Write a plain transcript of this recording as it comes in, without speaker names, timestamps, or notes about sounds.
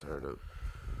start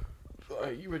up.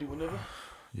 Alright, you ready whenever?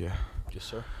 Yeah. Yes,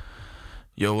 sir.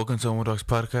 Yo, welcome to One Dogs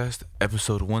Podcast,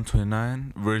 episode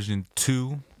 129, version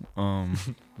 2.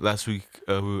 Last week,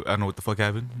 I don't know what the fuck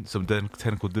happened. Some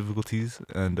technical difficulties,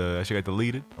 and actually got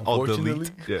deleted. All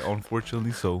delete. Yeah,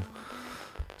 unfortunately. So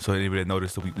anybody that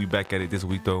noticed, we back at it this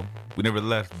week, though. We never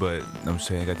left, but I'm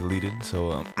saying I got deleted.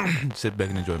 So sit back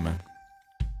and enjoy, man.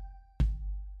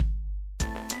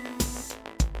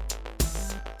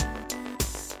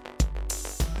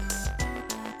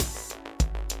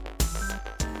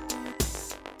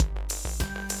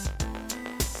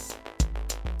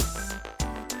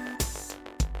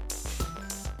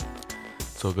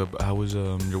 So good. How was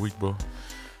your week, bro?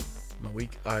 My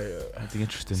week, Anything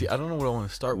interesting? see, I don't know what I want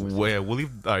to start with. Well, yeah, we'll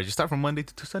leave. All right, just start from Monday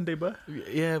to Sunday, bro.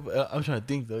 Yeah, but I'm trying to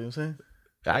think though. You know what I'm saying?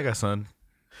 I got son.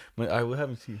 All right, what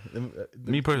happened to you?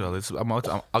 Me personally,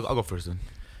 I'll go first then.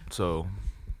 So,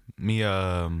 me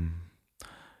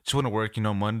just went to work. You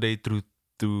know, Monday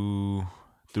through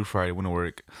Friday, went to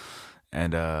work,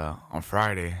 and on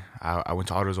Friday, I went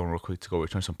to AutoZone real quick to go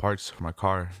return some parts for my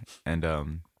car,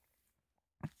 and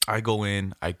I go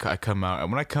in, I come out,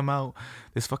 and when I come out,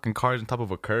 this fucking car's on top of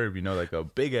a curb, you know, like a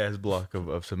big ass block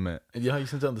of cement. And you know how you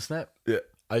sent out the snap? Yeah.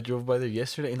 I drove by there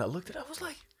yesterday and I looked at it. I was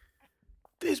like,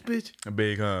 this bitch. A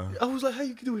big, I was like, how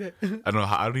you can do that? I don't know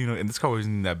how. I don't even know. And this car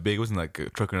wasn't that big. It wasn't like a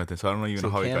truck or nothing. So I don't even know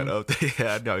how it got up there.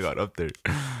 Yeah, I know how it got up there.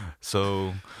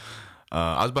 So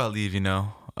I was about to leave. You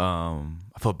know,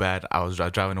 I felt bad. I was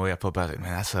driving away. I felt bad. Like,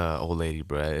 man, that's an old lady,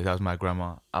 bro. If that was my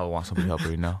grandma, I would want somebody to help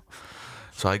her. You know.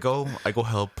 So I go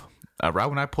help. Right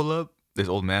when I pull up, this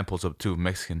old man pulls up too,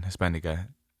 Mexican, Hispanic guy.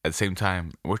 At the same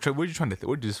time, we're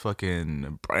just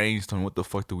fucking brainstorming what the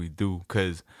fuck do we do?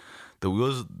 Cause the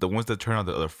wheels, the ones that turn on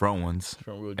the front ones,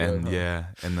 Front wheel drive, and huh? yeah,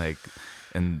 and like,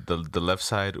 and the left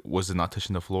side was not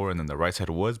touching the floor, and then the right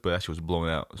side was, but that shit was blowing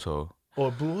out. So Oh,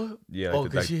 it blew up? yeah, Oh,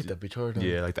 like because she hit that bitch hard. Huh?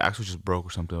 yeah, like the axle just broke or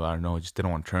something. I don't know. It just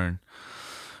didn't want to turn.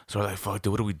 So we're like, fuck,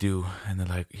 dude, what do we do? And then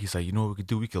like he's like, you know what we could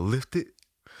do? We could lift it.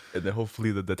 And then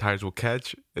hopefully the tires will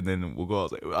catch, and then we'll go. I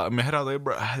was like, I mean, head out like,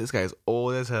 bro, this guy's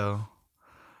old as hell.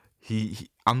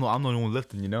 I'm the only one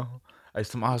lifting, you know. I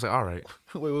was like, all right,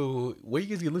 Wait. Where you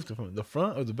guys get lifted from? The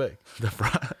front or the back? the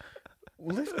front.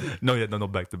 Lifted. No,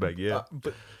 back to back, yeah.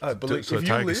 But So- like, so if the you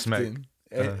tire gets lifting,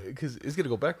 because it's gonna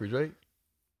go backwards, right?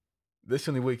 That's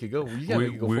the only way it could go. You gotta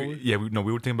make it go forward. we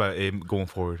were thinking about it going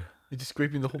forward. You're just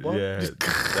scraping the whole bottom. Yeah,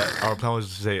 our plan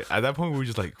was to say at that point we were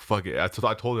just like, fuck it. I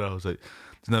told her, I was like,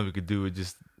 there's nothing we could do.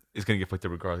 It's gonna get fucked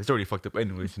up regardless. It's already fucked up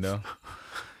anyways, you know.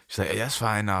 She's like, hey, that's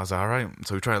fine. I was like, all right.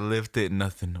 So we tried to lift it,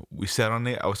 nothing. We sat on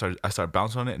it. I started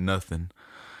bouncing on it, nothing.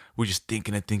 We just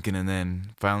thinking, and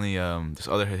then finally, this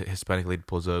other Hispanic lady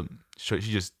pulls up. She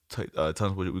just tells us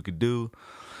what we could do.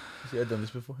 See, I've done this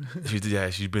before.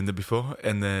 She's been there before.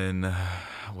 And then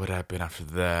what happened after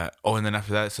that? Oh, and then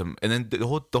after that,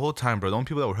 the whole time, bro. The only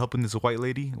people that were helping this white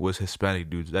lady was Hispanic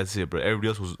dudes. That's it, bro. Everybody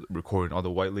else was recording. All the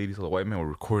white ladies, all the white men were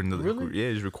recording. Really?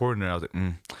 Yeah, just recording. And I was like,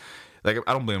 Like,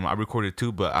 I don't blame them. I recorded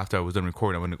too, but after I was done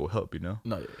recording, I went to go help, you know?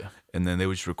 No, yeah. And then they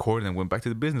would just record and went back to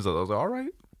the business. I was like, all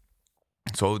right.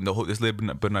 So this lady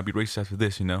better not be racist after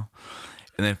this, you know?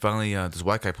 And then finally, this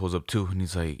white guy pulls up too, and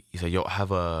he's like, yo, I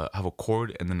have a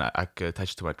cord, and then I could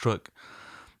attach it to my truck.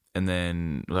 And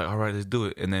then we're like, all right, let's do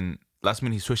it. And then last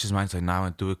minute he switched his mind. He's like, nah, I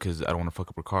want to do it because I don't want to fuck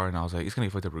up her car. And I was like, it's gonna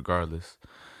get fucked up regardless.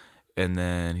 And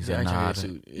then he's like, nah, he's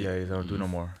like, I don't do it no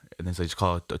more. And then so I just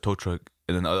call it a tow truck.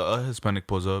 And then a Hispanic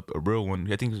pulls up, a real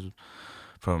one. I think he's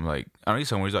from like, I don't know,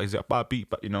 somewhere. He's like, papi,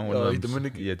 you know, one of them.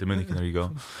 Dominican. Yeah, Dominican. There you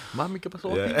go. Mami, ¿qué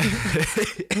pasó? Yeah.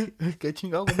 ¿Qué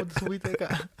chingado como te subiste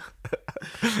acá?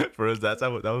 For us, that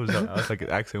was like his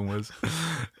accent was.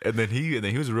 And then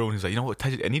he was a real one. He's like, you know what?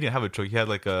 Touch it. And he didn't have a truck. He had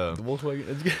like a The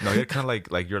Volkswagen. no. He had kind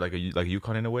of like you're like a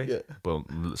Yukon in a way, Yeah. but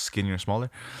skinnier and smaller.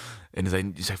 And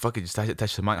he's like, fuck it, just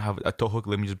attach to mine. Have a tow hook.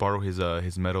 Let me just borrow his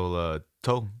metal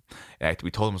toe. And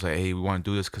we told him, I was like, hey, we want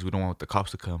to do this because we don't want the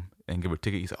cops to come and give her a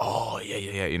ticket. He's like, oh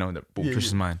yeah. You know, boom, Yeah, switch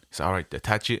his mind. He's like, all right,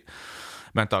 attach it.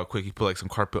 Man, thought quick. He put like some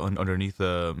carpet underneath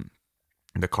the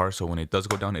car, so when it does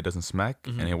go down, it doesn't smack.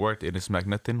 Mhm. And it worked. It didn't smack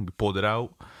nothing. We pulled it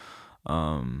out.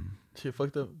 Shit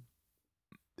fucked up.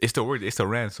 It still worked. It still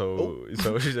ran. So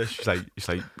she's like,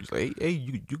 hey,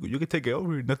 you can take it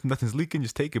over. Nothing's leaking.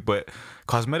 Just take it. But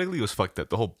cosmetically, it was fucked up.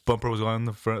 The whole bumper was gone.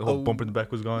 The front, the whole bumper in the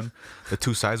back was gone. The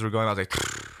two sides were gone. I was like,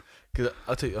 Cause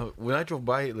I'll tell you, when I drove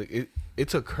by it, like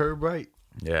it's a curb, right?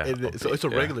 yeah. So it's a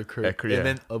regular curb, Yeah. and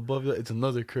then above that, it's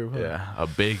another curb. Huh? Yeah, a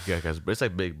big, it's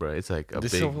like big, bro. It's like a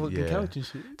This big, fucking yeah. couch and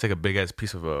shit. It's like a big ass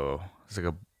piece of it's like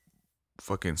a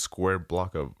fucking square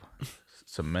block of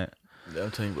cement. Yeah,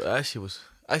 I'm telling you, but that shit was.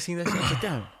 I seen that shit. I was like,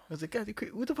 damn. I was like, God,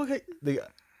 what the fuck? Like,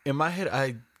 in my head,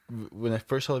 when I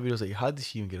first saw the video, I was like, how did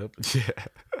she even get up? Yeah,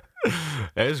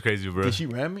 that is crazy, bro. Did she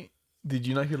ram me? Did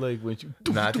you not hear like when she?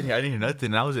 Nah, I didn't hear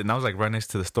nothing. I was like right next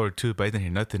to the store too, but I didn't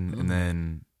hear nothing. And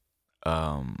then,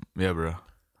 yeah, bro.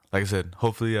 Like I said,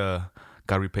 hopefully, God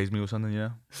repays me with something.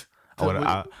 You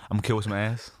know, I'm okay with some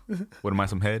ass. Wouldn't mind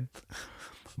some head.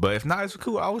 But if not, it's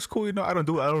cool. I was cool. You know, I don't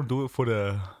do it for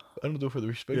the. I don't do it for the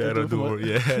respect. Yeah, I don't do it.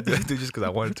 Yeah, I do it just because I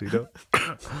wanted to. You know.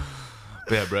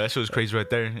 But yeah, bro, that shit was crazy right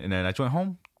there. And then I went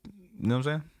home. You know what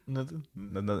I'm saying? Nothing.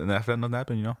 And after that, nothing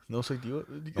happened. You know. No sucked you up.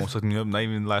 No one sucked me up. Not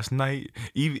even last night.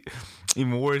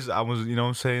 Even worse, I was. You know what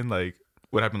I'm saying? Like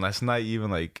what happened last night. Even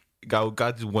like God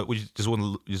just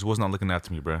wasn't looking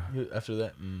after me, bro. After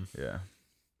that, yeah.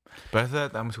 But after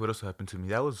that, I'm gonna see what else happened to me.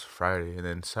 That was Friday, and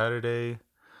then Saturday,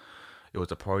 it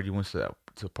was a party. Went to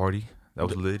a party. That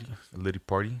was a litty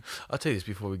party. I'll tell you this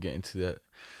before we get into that.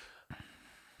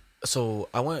 So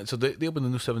I went. So they opened the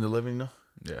new 7-Eleven, you know.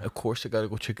 Yeah. Of course, I gotta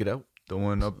go check it out. The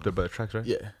one up there by the tracks, right?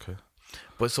 Yeah. Okay.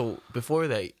 But so before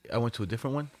that, I went to a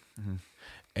different one,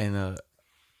 and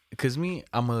cause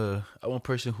I'm a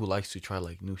person who likes to try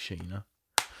like new shit, you know.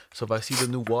 So if I see a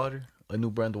new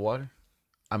brand of water,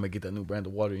 I'm gonna get that new brand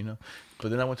of water, you know.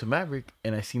 But then I went to Maverick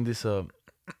and I seen this some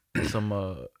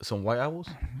white owls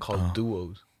called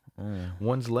duos.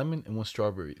 One's lemon and one's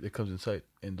strawberry that comes inside,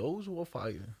 and those were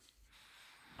fire.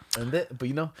 And that,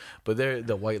 but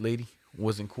the white lady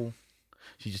wasn't cool.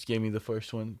 She just gave me the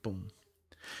first one. Boom.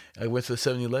 I went to the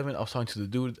 7-Eleven. I was talking to the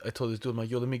dude. I told this dude, I'm like,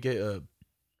 yo, let me get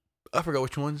I forgot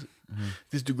which ones.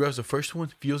 This dude grabs the first one,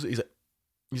 feels it.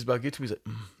 He's about to get to me. He's like,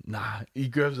 nah. He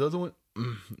grabs the other one.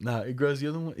 Nah. He grabs the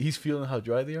other one. He's feeling how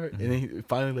dry they are. And then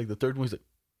finally, like the third one, he's like,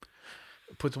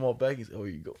 puts them all back. He's like, oh,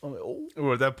 here you go. I'm like, oh.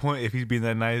 Well, at that point, if he's being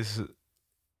that nice,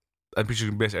 I'm pretty sure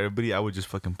he can best everybody. I would just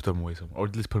fucking put them away somewhere. Or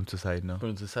at least put them to the side, no? Put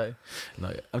them to the side. No,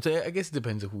 yeah. I'm telling you, I guess it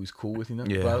depends on who he's cool with, you know?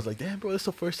 Yeah. But I was like, damn, bro, that's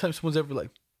the first time someone's ever like,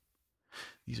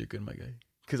 these are good, my guy.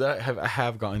 Because I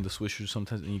have gotten the swishers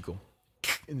sometimes, and you go,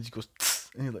 and it just goes,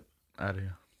 and you're like, out of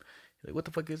here. You're like, what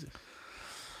the fuck is it?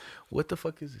 What the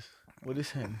fuck is this? What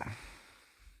is happening?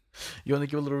 You want to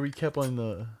give a little recap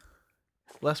on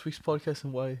last week's podcast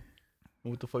and what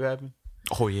the fuck happened?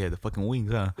 Oh yeah, the fucking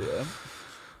wings, huh? Yeah.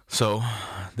 So,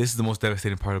 this is the most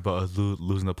devastating part about us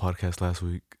losing the podcast last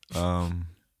week. When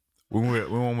we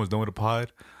were almost done with the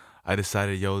pod, I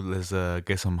decided, yo, let's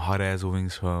get some hot ass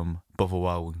wings from Buffalo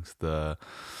Wild Wings. What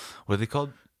are they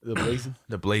called? The Blazing.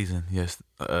 The Blazing, yes,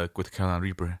 with the Carolina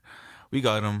Reaper. We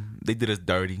got them. They did us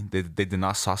dirty. They did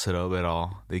not sauce it up at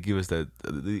all. They give us that.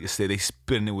 They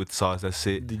spin it with sauce. That's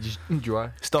it. Did you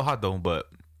dry? Still hot though, but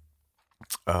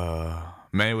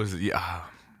man, it was It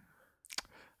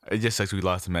just sucks we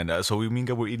lost, man. So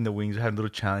we're eating the wings. We had a little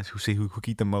challenge. Who can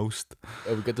eat the most?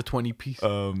 We got the 20-piece.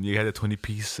 You had the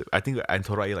 20-piece. I think in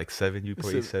total I ate like 7. You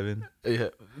probably ate 7. Yeah.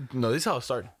 No, this is how it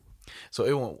started. So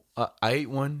it went. I ate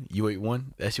one. You ate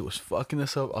one. That shit was fucking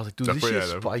us up. I was like, dude, this shit's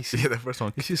spicy. Yeah, the first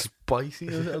one. This shit's spicy.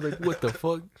 I was like, what the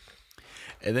fuck?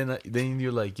 And then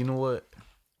you're like, you know what?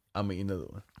 I'm gonna eat another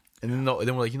one. And then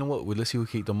we're like, you know what? Well, let's see who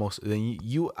can eat the most. And then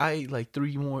I ate like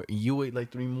 3 more, and you ate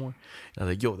like 3 more. And I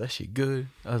was like, yo, that shit good.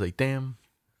 I was like, damn.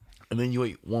 And then you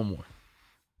ate 1 more.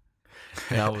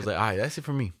 And I was like, all right, that's it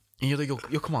for me. And you're like,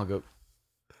 yo, come on, go.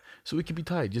 So we could be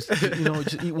tied. Just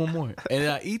just eat 1 more. And then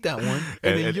I eat that one.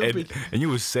 And you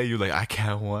would say, you're like, I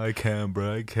can't,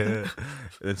 bro, I can't.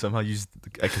 And then somehow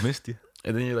I convinced you.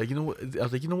 And then you're like, you know what? I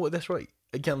was like, you know what? That's right.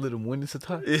 I can't let him win. It's a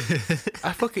tie.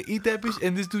 I fucking eat that bitch,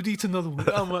 and this dude eats another one.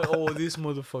 I'm like, oh, this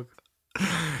motherfucker.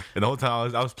 And the whole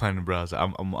time I was planning, bro. I was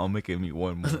like, I'm making me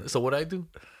 1 more. So what I do?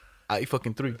 I eat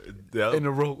fucking 3 in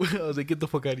a row. I was like, get the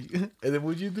fuck out of here. And then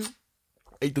what'd you do?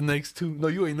 Ate the next 2. No,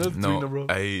 you ate another 3 in a row.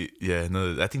 I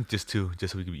think just 2,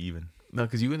 just so we could be even. No,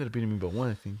 because you ended up beating me by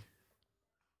 1,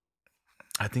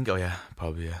 I think. Oh yeah,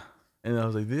 probably yeah. And I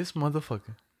was like, this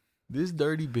motherfucker, this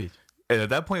dirty bitch. And at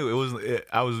that point,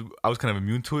 I was kind of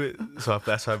immune to it. So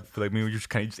that's why I feel like me, we just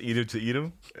kind of just eat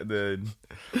him. And then,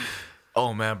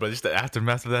 oh man, bro, just the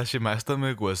aftermath of that shit, my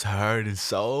stomach was hurting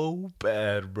so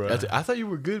bad, bro. I thought you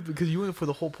were good because you went for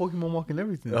the whole Pokemon walk and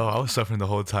everything. Oh, I was suffering the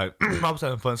whole time. I was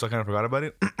having fun, so I kind of forgot about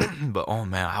it. But oh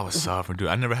man, I was suffering, dude.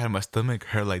 I never had my stomach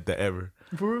hurt like that ever.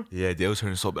 For real? Yeah, it was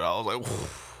hurting so bad. I was like, whew.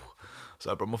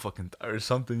 So I'm fucking tired or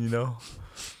something, you know.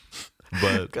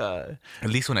 But God, at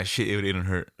least when I shit, it didn't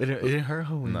hurt. It didn't hurt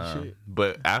when you shit.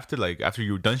 But after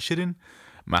you were done shitting,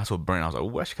 my ass would burn. I was like,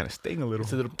 oh, I should kind of sting a little.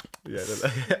 It's a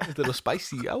little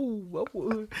spicy. I'll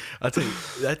tell you,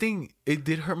 I think it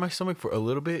did hurt my stomach for a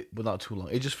little bit, but not too long.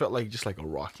 It just felt like a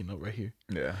rock, right here.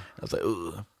 Yeah. I was like,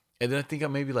 ugh. And then I think I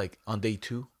maybe like on day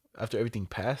 2, after everything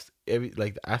passed,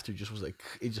 the after just was like,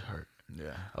 it just hurt.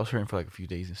 Yeah. I was hurting for like a few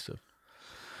days and stuff.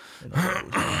 And all that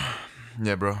was-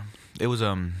 Yeah, bro. It was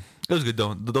good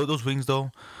though. Those wings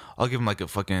though, I'll give them like a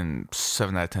fucking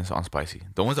 7 out of 10 on spicy.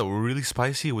 The ones that were really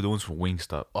spicy were the ones from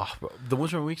Wingstop. Oh, bro, the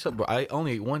ones from Wingstop, bro. I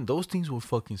only ate one. Those things were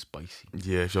fucking spicy.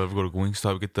 Yeah, if you ever go to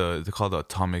Wingstop, get they call the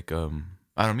atomic.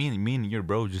 I don't mean me and your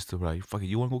bro just to like fuck it.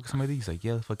 You want to go get some of these? Like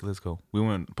yeah, fuck it, let's go. We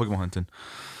went Pokemon hunting,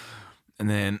 and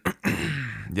then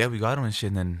yeah, we got them and shit.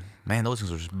 And then man, those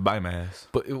things were just by my ass.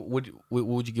 But what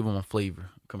would you give them on flavor?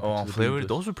 Oh, on the flavor, Bean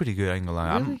those were pretty good. I ain't gonna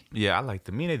lie. Really? Yeah, I liked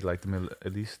them. Me and Eddie liked them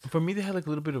at least. For me, they had like a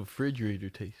little bit of refrigerator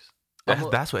taste.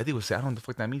 That's what Eddie was saying. I don't know what the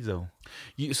fuck that means though.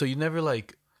 So you never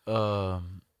like put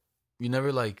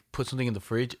something in the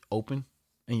fridge open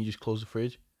and you just close the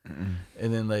fridge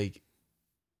and then like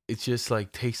it's just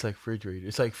like tastes like refrigerator.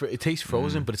 It's like it tastes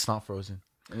frozen, but it's not frozen.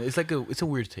 And it's like it's a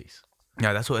weird taste.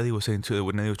 Yeah, that's what Eddie was saying too.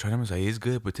 When Eddie was trying them, he was like, it's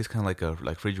good, but it tastes kind of like a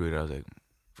refrigerator. I was like,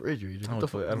 Refrigerator. I What the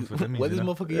fuck? don't know what that means, What does you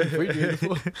know? motherfucker eat refrigerator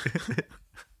for?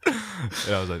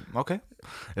 and I was like, okay. And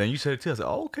then you said it too. I was like,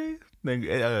 oh, okay. Then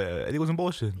Eddie wasn't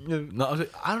bullshit. No, I was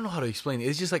like, I don't know how to explain it.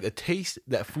 It's just like a taste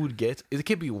that food gets. It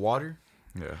could be water.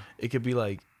 Yeah. It could be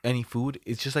like any food.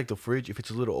 It's just like the fridge. If it's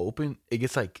a little open, it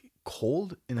gets like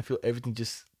cold, and I feel everything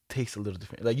just tastes a little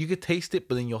different. Like you could taste it,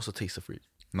 but then you also taste the fridge.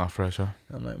 Not fresh, huh?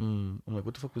 I'm like,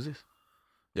 what the fuck was this?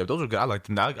 Yeah, but those are good. I liked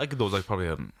them. I give those like probably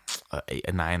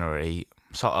a 9 or 8.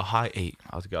 So a high 8.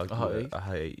 I was good. A high 8? A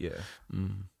high 8, yeah.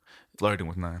 Flirting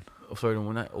with 9. Oh, sorry,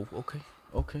 one night. Oh,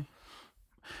 okay.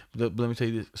 But let me tell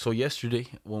you this. So yesterday,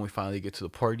 when we finally get to the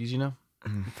parties,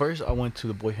 first I went to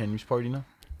the boy Henry's party.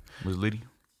 Was Liddy?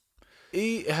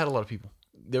 It had a lot of people.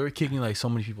 They were kicking like so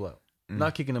many people out.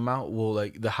 Not kicking them out. Well,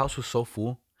 like the house was so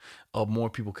full. More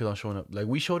people kept on showing up. Like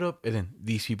we showed up, and then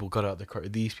these people got out their car.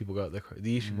 These people got out their car.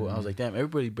 These people. I was like, damn,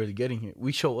 everybody better get in here.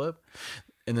 We show up,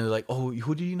 and they're like, oh,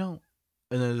 who do you know?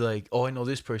 And then they're like, oh, I know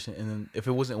this person. And then if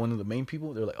it wasn't one of the main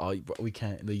people, they're like, oh, bro, we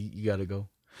can't. You gotta go.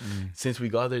 Since we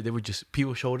got there, they were just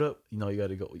people showed up. You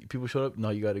gotta go. People showed up. No,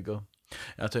 you gotta go.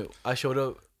 And I'll tell you, I showed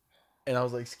up, and I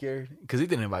was like scared because they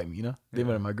didn't invite me. They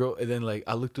invited my girl. And then like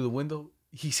I looked through the window.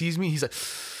 He sees me. He's like.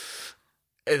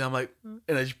 And I'm like,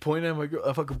 and I just pointed at my girl.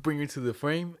 If I could bring her to the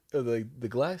frame of the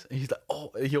glass, and he's like,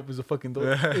 oh, and he opens the fucking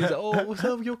door. And he's like, oh, what's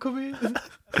up? Yo, come in.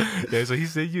 Yeah, so he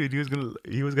said you, and he was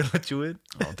gonna let you in.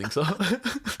 I don't think so.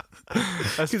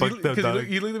 That's fucked up, dog.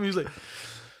 He looked at me. He was like,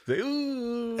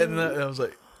 ooh. And then I was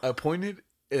like, I pointed,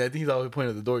 and I think he thought I was pointing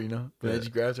at the door, But I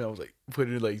just grabbed her, and I was like, put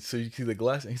it like so you can see the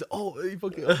glass, and he's like, oh, you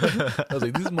fucking. I was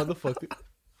like, this motherfucker.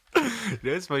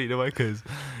 That's funny, because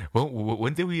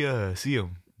when did we see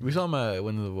him? We saw him at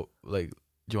one of the like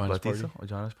Joanna's Batista? party. Or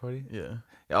Joanna's party? Yeah.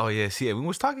 Oh yeah, see, we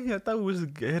was talking. I thought we was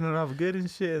hitting it off good and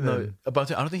shit. And No, then... I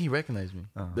don't think he recognized me.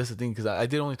 Oh. That's the thing, because I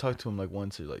did only talk to him like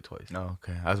once or like twice. Oh,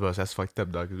 okay. I was about to say, that's fucked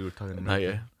up, dog, because we were talking.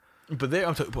 Yeah. But there,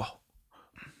 I'm talking, bro,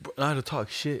 I had to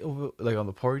talk shit over like on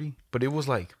the party, but it was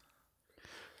like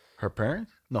her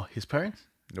parents. No, his parents.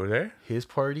 You were there? His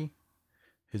party,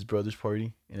 his brother's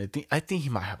party, and I think he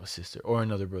might have a sister or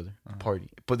another brother party,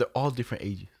 but they're all different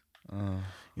ages.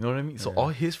 You know what I mean? So all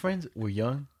his friends were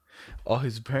young, all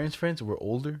his parents' friends were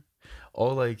older,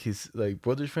 all like his like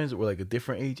brother's friends were like a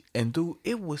different age. And dude,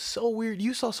 it was so weird.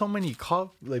 You saw so many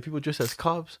cops, like people dressed as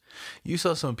cops. You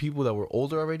saw some people that were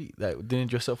older already that didn't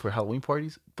dress up for Halloween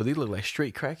parties, but they looked like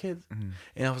straight crackheads.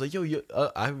 And I was like, yo,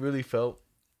 I really felt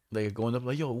like going up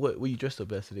like, yo, what you dressed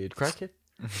up as today? A crackhead?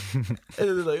 And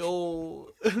they're like, oh.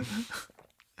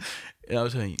 And I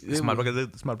was telling you, It's my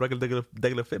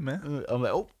regular fit, man. I'm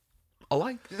like, oh, I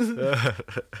like.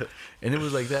 And it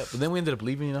was like that. But then we ended up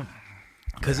leaving,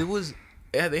 because it was,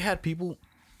 they had people,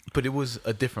 but it was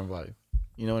a different vibe.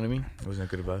 You know what I mean? It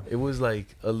wasn't a good vibe. It was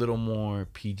like a little more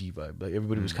PG vibe. Like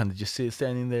everybody was kind of just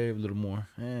standing there, a little more,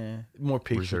 more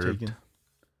picture Reserved. taking.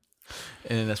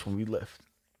 And then that's when we left.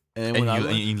 And then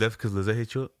when you left because Lizette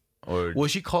hit you up? Or well,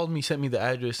 she called me, sent me the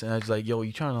address, and I was like, yo,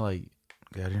 you trying to like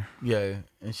get out of here? Yeah,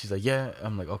 and she's like, yeah.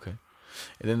 I'm like, okay.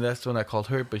 And then that's when I called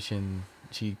her, but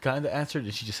she kind of answered,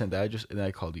 and she just sent the address, and then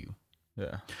I called you.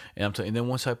 Yeah. And and then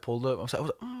once I pulled up, I was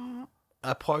like,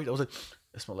 I parked. I was like,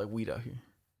 it smelled like weed out here.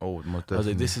 Oh, I was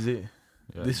like, this is it.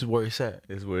 Yeah. This is where it's at.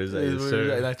 This is where it's at. This is Yes, where it's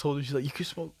sir. at. And I told her, she's like, you can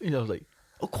smoke. And I was like,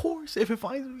 of course, if it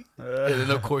finds me. And then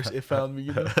of course it found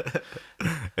me.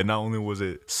 And not only was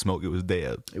it smoke, it was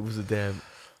dab. It was a damn.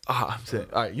 I'm saying,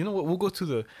 all right. You know what? We'll go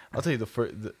to I'll tell you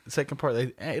the second part.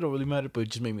 Like, it don't really matter, but it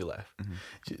just made me laugh.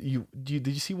 Did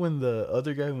you see when the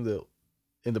other guy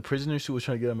in the prisoner suit was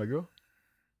trying to get at my girl?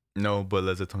 No, but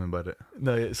Lizette told me about it.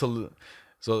 No, yeah, so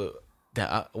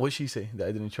that what'd she say? That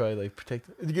I didn't try like protect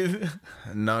her?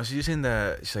 No, she's just saying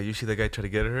that she's like, you see that guy try to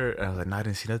get her, and I was like, no, I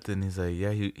didn't see nothing. He's like,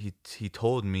 yeah, he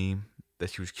told me that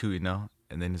she was cute, And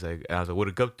then he's like, and I was like,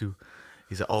 what a up to?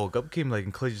 He's like, oh, Gup came like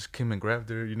and Clay just came and grabbed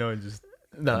her, you know, and just.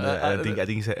 No, And I think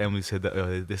he said Emily said that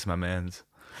this is my man's.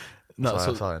 no. So So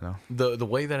that's all I know. the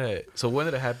way that when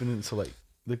did it happen? So like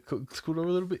the scoot over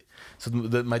a little bit. So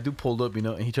my dude pulled up, you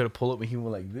know, and he tried to pull up, and he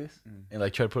went like this, and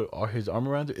like tried to put his arm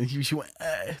around her, and she went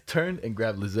turned and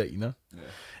grabbed Lizette, you know. Yeah.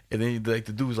 And then like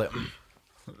the dude was like,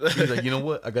 he's like, you know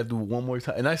what? I gotta do it one more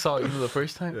time. And I saw it, the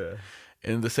first time. Yeah.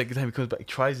 And the second time he comes back,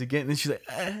 tries again, and then she's like,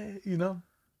 you know.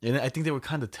 And then I think they were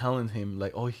kind of telling him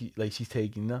like, oh, she's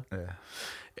taking, you know. Yeah.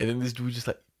 And then this dude just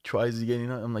like tries again, you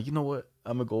know. I'm like, you know what?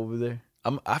 I'm gonna go over there.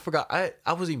 I forgot. I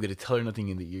wasn't even gonna tell her nothing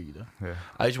in the ear, you know. Yeah.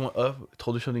 I just went up,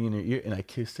 told her something in her ear, and I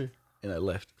kissed her, and I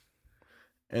left.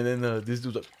 And then this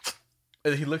dude's like,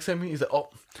 and he looks at me. He's like, oh,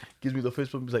 gives me the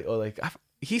fist bump. He's like, oh, like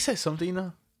he said something, you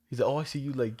know. He's like, oh, I see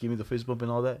you, like, give me the fist bump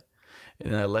and all that.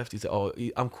 And then I left. He's like, oh,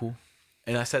 I'm cool.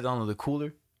 And I sat down on the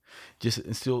cooler, just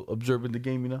and still observing the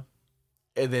game, you know.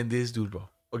 And then this dude, bro,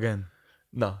 Again.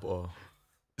 no. Whoa.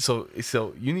 So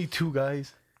you need two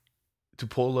guys to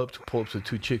pull up to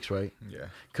two chicks, right? Yeah.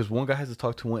 Because one guy has to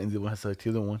talk to one, and the other one has to talk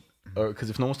to the other one. Or because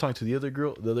if no one's talking to the other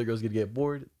girl's gonna get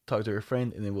bored, talk to her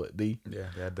friend, and then what? They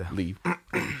had to leave.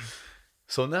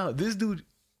 So now this dude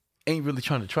ain't really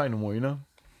trying to try no more, you know?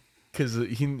 Because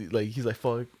he's like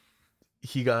fuck,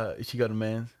 she got a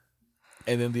man,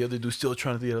 and then the other dude's still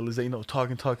trying to you know,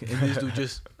 talking, and this dude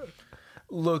just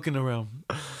looking around,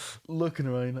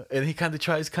 you know? And he kind of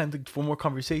tries for more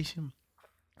conversation,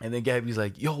 and then Gabby's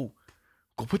like, yo,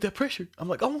 go put that pressure. I'm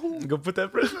like, oh, go put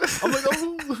that pressure. I'm like,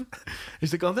 oh.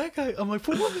 He's like, on that guy. I'm like,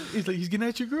 for what? He's like, he's getting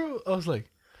at your girl. I was like,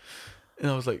 I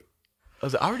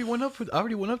I already went up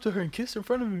to her and kissed her in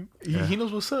front of him. He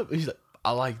knows what's up. And he's like,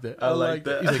 I like that. I like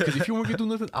that. He's like, because if you weren't gonna do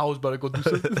nothing, I was about to go do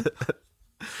something.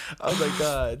 I was like,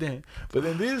 God damn. But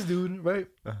then this dude, right?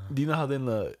 Do you know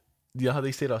how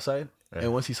they stayed outside? Yeah.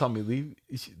 And once he saw me leave,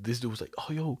 this dude was like,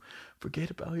 oh, yo,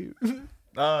 forget about him.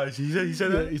 He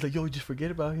said that? He's like, yo, just forget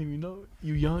about him, you know?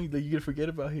 You young, like, you gotta forget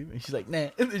about him. And she's like, nah.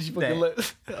 And then she fucking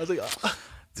left. I was like, oh.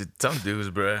 Some dudes,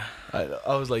 bro.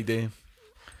 I was like, damn.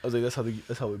 I was like,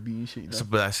 that's how it be and shit, you know? So,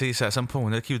 but I see, so at some point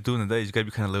when they keep doing that, you gotta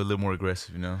be kind of a little more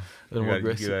aggressive, you know? A little more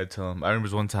aggressive. You gotta tell them. I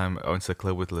remember one time I went to the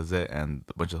club with Lizette and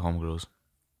a bunch of homegirls.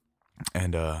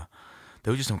 And they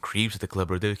were just some creeps at the club,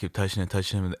 bro. They would keep touching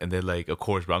him, and they're like, of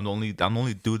course, bro. I'm the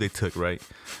only dude they took, right?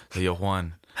 Like, yo,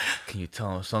 Juan, can you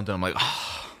tell him something? I'm like,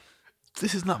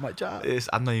 this is not my job.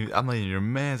 I'm not even your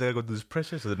man. I gotta go do this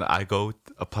pressure. So then I go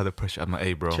apply the pressure. I'm like,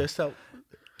 hey, bro. Chest out.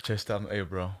 I'm like, hey,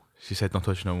 bro. She said, don't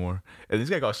touch no more. And this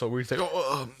guy got so weird. He's like,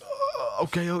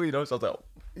 okay, you know. So I was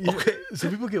like, okay. So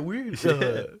people get weird.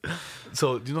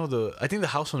 So do you know I think the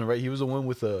house owner, right? He was the one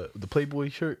with the Playboy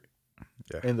shirt.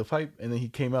 Yeah. And the pipe, and then he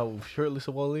came out shirtless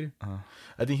a while later.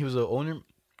 I think he was the owner.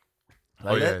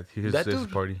 Like he was this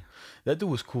party. That dude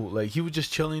was cool. Like, he was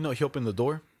just chilling, you know. He opened the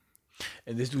door,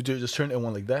 and this dude just turned and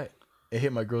went like that. It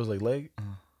hit my girl's like leg,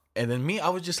 and then me, I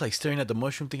was just like staring at the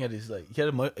mushroom thing at his like. He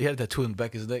had a tattoo in the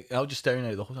back of his neck. And I was just staring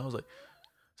at it the whole time. I was like,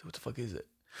 so what the fuck is it?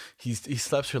 He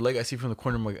slaps her leg. I see from the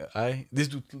corner of my eye. This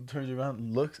dude turns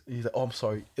around, looks. And he's like, oh, I'm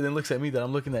sorry, and then looks at me. That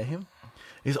I'm looking at him.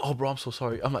 He's like, oh, bro, I'm so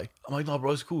sorry. I'm like, no,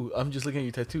 bro, it's cool. I'm just looking at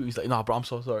your tattoo. He's like, nah, bro, I'm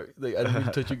so sorry. Like, I didn't mean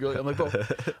to touch your girl. I'm like, bro,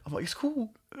 it's cool.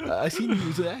 I seen you. It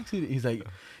was an accident. He's like,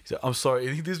 I'm sorry.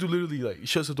 And this dude literally like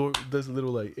shuts the door, does a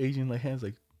little like Asian like hands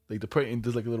like the pray, and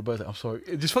does like a little buzz. Like, I'm sorry.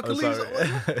 It just fucking leaves.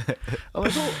 I'm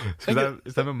like, bro.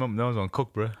 It's that my mom was on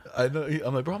coke, bro. I know.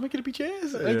 I'm like, bro, I'm making a bitch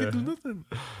ass. I can do nothing.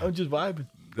 I'm just vibing.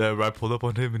 I pulled up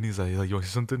on him, and he's like, you want to see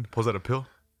something? Pulls out a pill.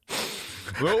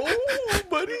 Oh,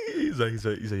 buddy. He's like,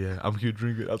 yeah, I'm here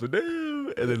drinking. I was like,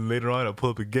 damn. And then later on, I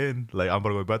pull up again, like, I'm about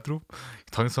to go to the bathroom.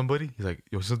 He's talking to somebody. He's like,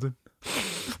 yo, something?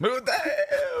 I'm like,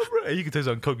 damn, bro. And you can tell he's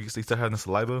on coke. He started having the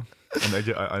saliva on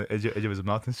the edge of his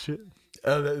mouth and shit.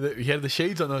 He had the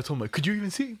shades on. I told him, like, could you even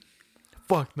see?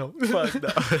 Fuck no.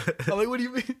 I'm like, what do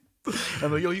you mean?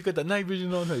 I'm like, yo, you got that night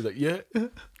vision on? He's like, yeah.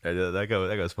 That guy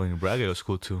was funny, bro. I got to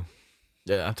school too.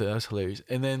 Yeah, that's hilarious.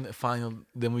 And then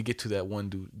then we get to that one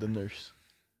dude, the nurse.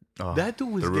 That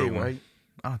dude was gay, right?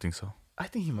 I don't think so. I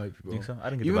think he might be, bro. Think so?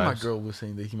 I didn't get Even the my vibes. girl was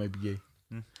saying that he might be gay.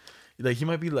 Like, he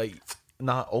might be like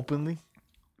not openly,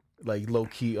 like low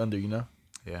key under, you know?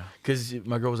 Yeah. Because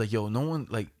my girl was like, yo, no one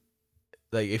like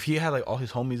if he had like all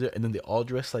his homies there and then they all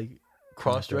dress like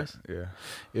cross dress,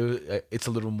 it's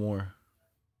a little more.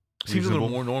 Seems a little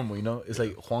more normal, you know? It's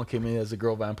like Juan came in as a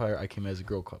girl vampire, I came as a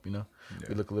girl cop, you know? Yeah.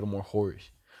 We look a little more whorish.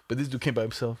 But this dude came by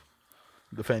himself.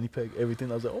 The fanny pack,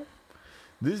 everything. I was like, oh,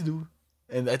 this dude.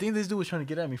 And I think this dude was trying to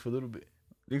get at me for a little bit.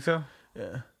 Think so?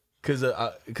 Yeah. Because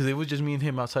it was just me and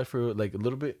him outside for like a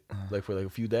little bit, like for like a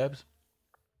few dabs.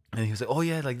 And he was like, oh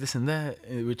yeah, like this and that.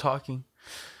 And we were talking.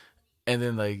 And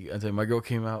then like, my girl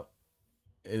came out.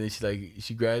 And then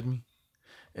she grabbed me,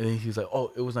 and then he was like,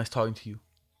 "Oh, it was nice talking to you,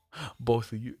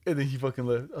 both of you." And then he fucking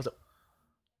left. I was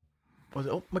like,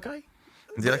 "Oh, my guy."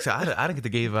 Yeah, like I said, I didn't get the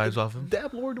gay vibes off him.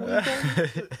 Dab Lord, what you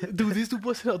doing? Dude, this dude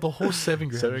busted out the whole 7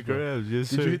 grams. 7 bro. grams, yes,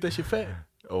 Did sir. you hit that shit fat?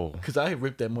 Oh, Because I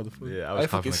ripped that motherfucker. Yeah, I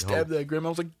coughing fucking like a stabbed hoe. that gram. I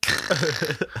was like,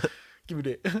 give me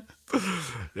that.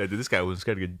 yeah, dude, this guy wasn't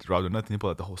scared to get robbed or nothing. He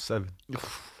pulled out the whole 7.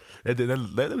 Let me tell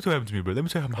you what happened to me, bro. Let me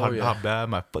tell you how bad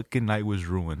my fucking night was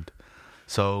ruined.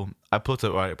 So I pulled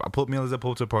me and Liz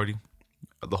pulled to a party.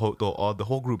 The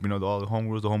whole group, you know, all the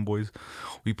homegirls, the homeboys.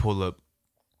 We pull up.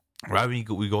 Right when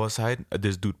we go outside,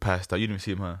 this dude passed out. You didn't even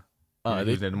see him, huh? He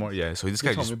wasn't there anymore. Yeah. So this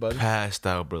guy told just me about it. passed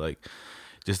out, bro. Like,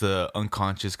 just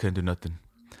unconscious, couldn't do nothing.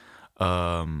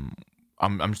 I'm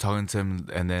just talking to him,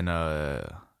 and then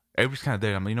everybody's kind of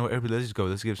there. I'm like, you know what, everybody, let's just go.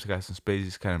 Let's give this guy some space.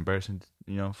 It's kind of embarrassing,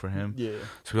 you know, for him. Yeah.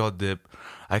 So we all dip.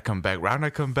 I come back. Right when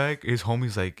I come back, his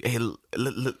homie's like, hey,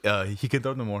 he can't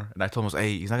throw up no more. And I told him,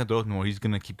 hey, he's not going to throw up no more. He's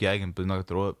going to keep gagging, but he's not going to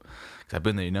throw up. Because I've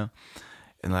been there, you know.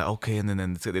 And like, okay. And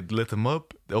then they lift him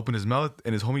up. They open his mouth.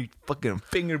 And his homie fucking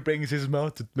finger bangs his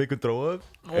mouth to make him throw up.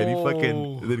 And he fucking,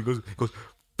 and then he goes,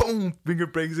 boom, finger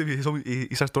bangs him. His homie,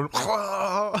 he starts throwing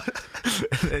up.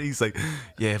 And then he's like,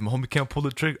 yeah, if my homie can't pull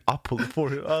the trigger, I'll pull it for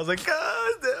him. I was like,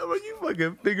 God damn, bro, you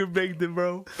fucking finger banged him,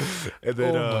 bro. And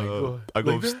then my God. I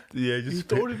go, Like that? yeah, just You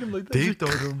throwed him like that? They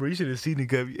throwed him, bro. You should have seen it,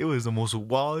 Gabby. It was the most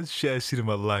wild shit I've seen in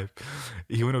my life.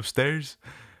 He went upstairs.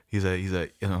 He's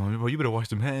like, you know, bro, you better wash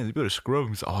them hands. You better scrub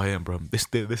them. He's like, oh, I am, bro. This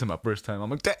is my first time. I'm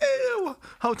like, damn,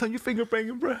 how time you finger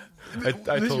banging, bro? I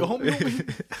This your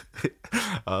homie?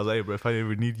 I was like, bro, if I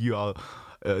ever need you,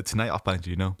 tonight I'll find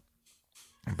you, you know.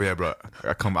 But yeah, bro,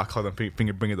 I called them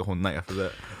finger banging the whole night after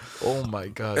that. Oh my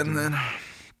God. And then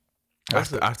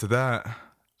after that,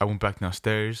 I went back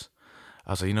downstairs.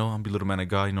 I was like, you know, I'm a little man of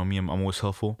God. You know me, I'm always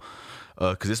helpful.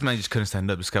 Cause this man just couldn't stand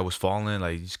up. This guy was falling,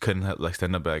 like he just couldn't like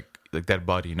stand up, like that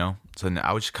body, you know. So then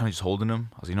I was just kind of just holding him.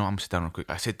 I was like, you know, I'm gonna sit down real quick.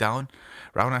 I sit down.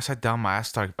 Right when I sat down, my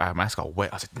ass got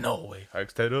wet. I was like, no way. I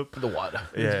stood up. The water.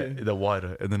 Yeah, the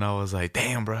water. And then I was like,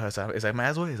 damn, bro. It's like my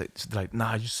ass wet. He's like,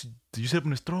 nah, did you sit up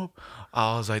in his throat?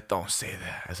 I was like, don't say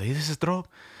that. I was like, this is his throat.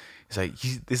 He's like,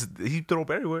 he throw up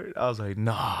everywhere. I was like,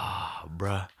 nah,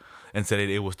 bruh. And said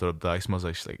it was throw up. It smells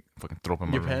like fucking throw up in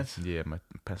my Your room. pants? Yeah, my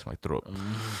pants smell like throw up.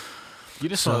 You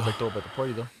didn't smell like throw up at the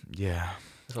party though. Yeah,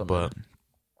 That's all but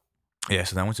yeah.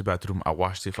 So then I went to the bathroom. I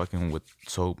washed it fucking with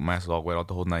soap. My ass was all wet all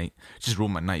the whole night. Just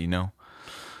ruined my night, you know.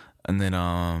 And then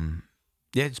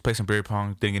yeah, just played some beer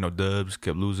pong. Didn't get no dubs.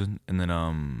 Kept losing. And then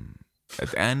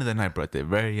at the end of the night, bro, at the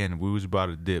very end, we was about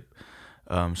to dip.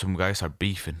 Some guys started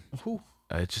beefing. Who?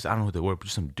 Just I don't know who they were, but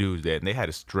just some dudes there, and they had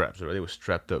a straps. Right? They were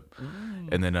strapped up,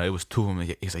 and then it was two of them.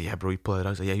 And he's like, "Yeah, bro, he pulled it out." I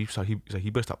was like, "Yeah, he's like,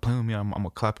 you better stop playing with me. I'm gonna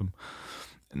clap him."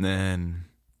 And then,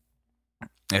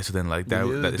 yeah, so then like that,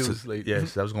 so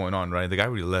that was going on, right? The guy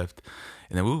really left,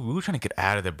 and then we were trying to get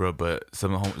out of there, bro. But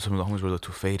some of the homies were a little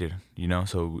too faded, you know.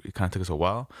 So it kind of took us a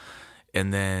while.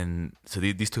 And then so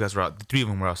these two guys were out. 3 of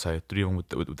them were outside. 3 of them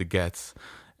with the gats.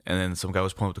 And then some guy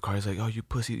was pulling up the car. He's like, "Oh, you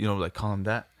pussy," you know, like calling him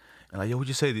that. And like, yo, what'd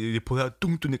you say? They pulled out,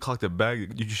 they cocked the bag.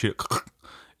 You just shit.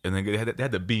 And then they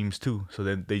had the beams too. So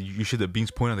then you shoot the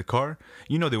beams pointing at the car.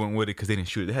 You know they went with it because they didn't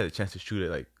shoot it. They had a chance to shoot it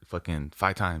like fucking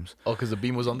 5 times. Oh, because the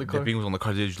beam was on the car? The beam was on the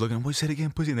car. They just looking, what you said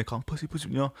again? Pussy. And they call him pussy,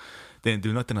 you know? They didn't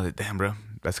do nothing. I was like, damn, bro.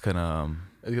 That's kind of...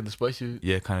 It's gonna spice you.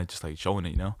 Yeah, kind of just like showing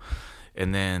it, you know?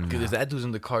 And then... Because that dude's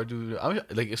in the car, dude. I mean,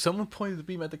 like, if someone pointed the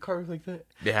beam at the car like that...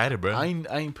 They had it, bro. I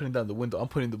ain't putting down the window. I'm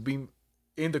putting the beam...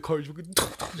 in the car,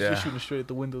 just shooting straight at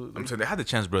the window. I'm saying they had the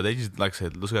chance, bro. They just, like I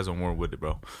said, those guys don't work with it,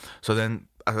 bro. So then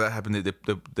after that happened,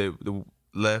 they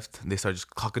left. They started just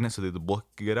clocking it so that the boy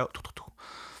could get out.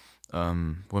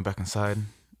 Went back inside.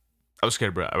 I was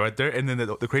scared, bro. Right there, and then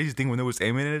the crazy thing when they was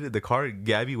aiming at it, the car,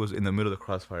 Gabby was in the middle of the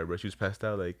crossfire, bro. She was passed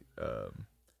out, like,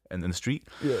 in the street.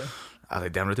 Yeah. I was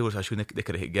like, damn, if they would have shooting, they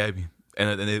could have hit Gabby.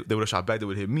 And then they would have shot back, they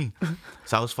would hit me.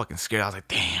 So I was fucking scared. I was like,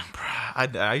 damn, bro.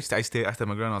 I stayed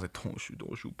my ground. I was like, don't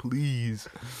shoot, please.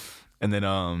 And then,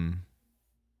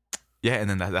 yeah, and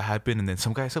then that happened. And then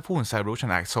some guy, some fool inside, bro,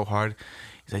 trying to act so hard.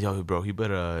 He's like, yo, bro, he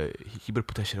better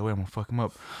put that shit away. I'm gonna fuck him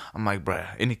up. I'm like, bro.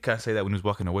 And he can't say that when he was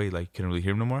walking away, like, couldn't really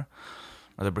hear him no more.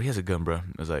 I was like, bro, he has a gun, bro. I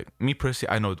was like, me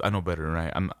personally, I know better,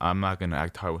 right? I'm not gonna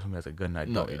act hard when somebody has a gun. I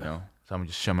don't, you know. So I'm gonna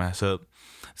just shut my ass up.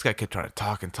 This guy kept trying to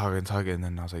talk, and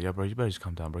then I was like, yo, bro, you better just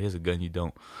calm down, bro. He has a gun, you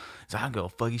don't. So I don't go,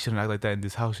 fuck, you shouldn't act like that in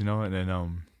this house, you know. And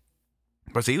then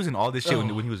but so he was in all this shit when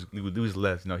he was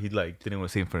left, you know. He like didn't want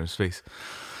to say in front of his face.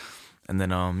 And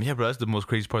then yeah, bro, that's the most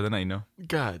crazy part of the night, you know.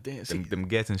 God damn, them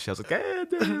gets and shit. I was like, God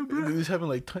damn, bro. Did this happen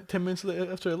like 10 minutes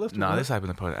after I left? Nah, this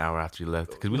happened about an hour after he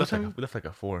left because we left like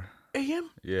a 4 a.m.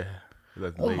 Yeah.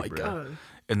 That's Oh late, my bro. god.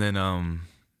 And then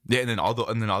yeah, and then all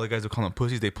the guys are calling them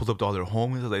pussies. They pulled up to all their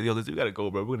homies. I was like, yo, we gotta go,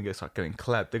 bro. We're gonna start getting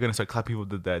clapped. They're gonna start clapping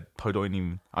people that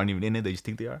probably aren't even in it. They just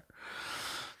think they are.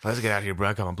 So let's get out of here, bro.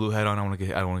 I got my blue hat on. I don't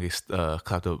want to get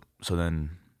clapped up. So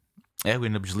then, yeah, we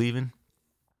ended up just leaving.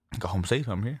 Got home safe.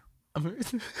 I'm here.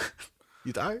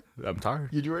 You tired? I'm tired.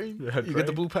 You drained? Yeah, You got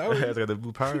the blue power? I got the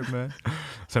blue power, man.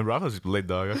 So bro, I was late,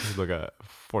 dog. I was like at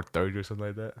 4:30 or something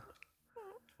like that.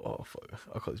 Oh fuck!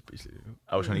 I'll call this bitch later.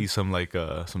 I was trying to eat some like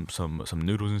some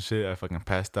noodles and shit. I fucking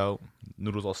passed out.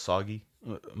 Noodles all soggy.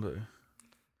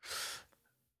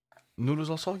 Noodles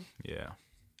all soggy? Yeah.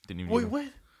 Didn't even eat Wait, 'em. what?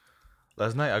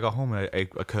 Last night I got home and I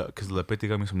because Lepete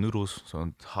got me some noodles,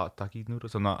 some hot taki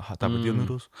noodles. I'm not hot tapatio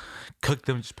noodles. Cooked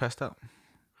them, just passed out.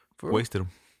 For real? Wasted them.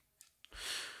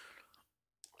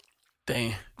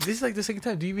 Dang. This is like the second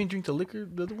time. Do you even drink the liquor,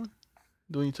 the other one?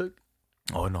 The one you took?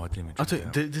 Oh no, I didn't even. I'll tell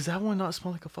Drink you, that. does that one not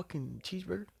smell like a fucking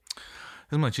cheeseburger?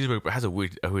 This is my cheeseburger, but it has a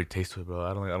weird taste to it, bro.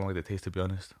 I don't like the taste, to be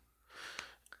honest.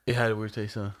 It had a weird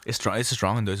taste, huh? It's strong. It's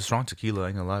strong though. It's a strong tequila. I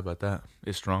ain't gonna lie about that.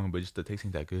 It's strong, but just the taste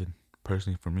ain't that good.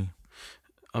 Personally, for me.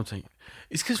 I'm telling you.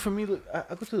 It's because for me, look, I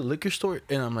go to the liquor store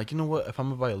and I'm like, you know what? If I'm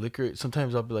gonna buy a liquor,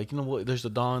 sometimes I'll be like, you know what? There's the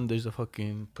Don, there's the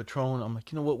fucking Patron. I'm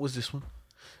like, you know what? What's this one?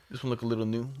 This one look a little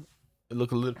new. It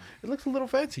looks a little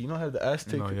fancy. You know, I have the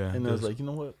Aztec, No, yeah, and it I was does. like, you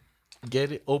know what?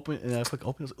 Get it, open, and I fucking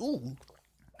open. I was like, ooh.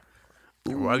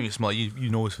 Right when you smell it, you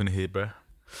know it's finna hit, bro.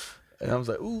 And I was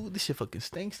like, ooh, this shit fucking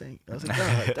stink. I was like,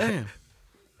 God damn.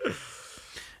 And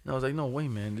I was like, no way,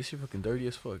 man. This shit fucking dirty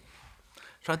as fuck.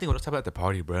 Trying to think what else happened at the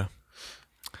party, bro.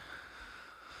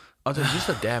 I was like, just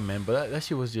a dab, man. But that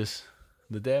shit was just,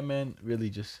 the dab, man,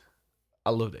 really just, I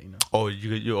love that, you know. Oh,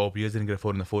 you guys didn't get a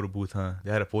photo in the photo booth, huh?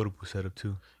 They had a photo booth set up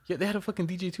too. Yeah, they had a fucking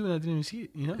DJ too, and I didn't even see it,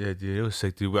 you know. Yeah, dude, it was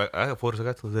sick, dude. I got photos. I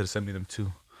got to send me them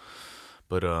too.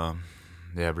 But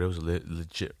yeah, bro, it was a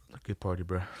legit good party,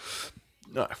 bro.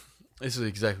 No, this is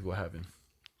exactly what happened.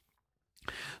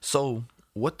 So,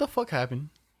 what the fuck happened?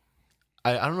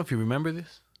 I don't know if you remember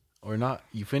this or not.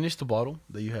 You finished the bottle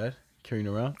that you had carrying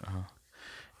around,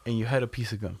 and you had a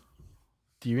piece of gum.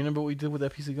 Do you remember what you did with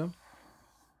that piece of gum?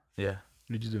 Yeah,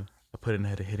 What did you do? I put it in the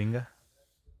head of Hiringa.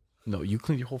 No, you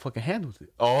cleaned your whole fucking hand with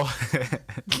it. Oh,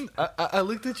 I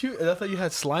looked at you and I thought you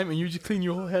had slime and you just cleaned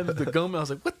your whole hand with the gum. And I was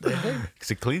like, what the heck?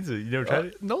 because it cleans it. You never tried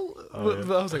it? No. Oh,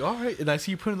 but I was like, all right. And I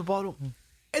see you put it in the bottle.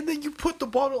 And then you put the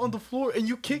bottle on the floor and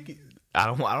you kick it. I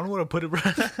don't know where to put it, bro.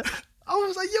 I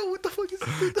was like, yo, what the fuck is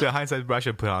this? To hindsight, bro, I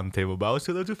should put it on the table, but I was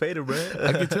too little too faded, bro.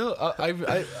 I could tell.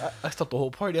 I stopped the whole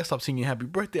party. I stopped singing happy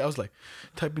birthday. I was like,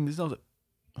 typing this down. I was like,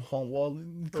 Juan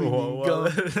Wallen, cleaning gum,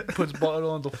 puts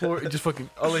bottle on the floor. And just fucking,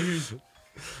 all I hear is,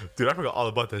 Dude, I forgot all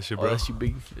about that shit, oh, bro. that's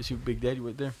your big daddy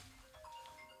right there.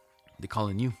 They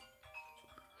calling you.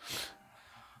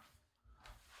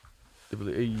 They be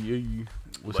like, hey,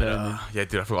 what's happening? Yeah,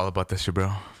 dude, I forgot all about that shit,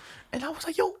 bro. And I was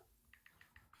like, yo,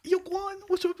 Juan,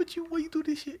 what's up with you? Why you do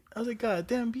this shit? I was like, God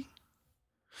damn, B.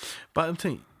 But I'm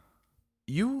telling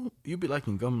you, you be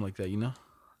liking gum like that, you know?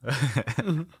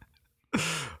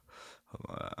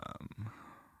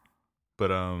 But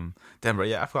damn, bro,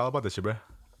 yeah, I forgot all about that shit, bro.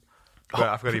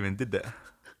 I forgot I even did that. I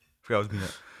forgot I was being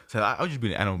so I was just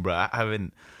being an animal, bro. I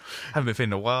haven't been fit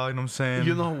in a while. You know what I'm saying?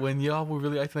 You know when y'all were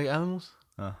really acting like animals?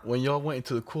 Huh. When y'all went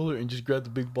into the cooler and just grabbed the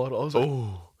big bottle, I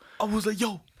was like,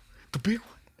 yo, the big one.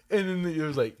 And then it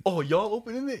was like, oh, y'all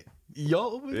opening it?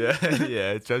 Y'all opening it? Yeah,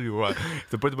 yeah. It's just me wrong.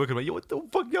 The birthday boy came like, yo, what the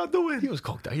fuck y'all doing? He was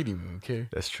coked out. He didn't even care.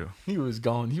 That's true. He was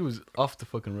gone. He was off the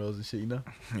fucking rails and shit, you know?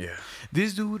 Yeah.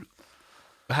 This dude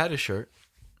had a shirt,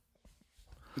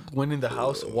 went in the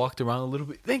house, walked around a little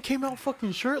bit, then came out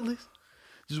fucking shirtless.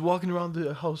 Just walking around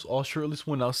the house all shirtless,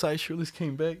 went outside shirtless,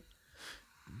 came back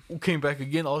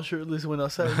again all shirtless, went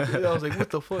outside. And I was like, what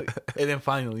the fuck? And then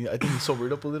finally, I think he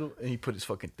sobered up a little and he put his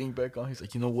fucking thing back on. He's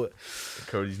like, you know what?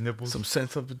 Cover these nipples. Some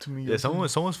sense up to me. Yeah,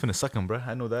 someone's finna suck him, bro.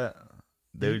 I know that.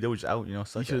 They were just out, you know. You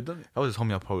Suck should have done it. If I was his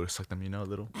homie, I probably would have sucked him, you know,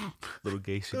 little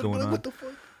gay shit going on. What the fuck?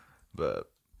 But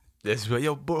yeah, it's like,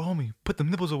 yo, bro, homie, put the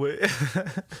nipples away.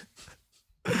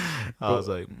 I was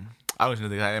like, I was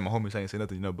just I am my homie, so I ain't say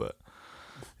nothing, you know. But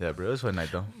yeah, bro, it was a fun night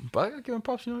though. But I gotta give him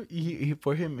props, you know. He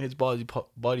for him, his body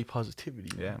positivity.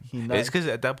 Yeah, he it's because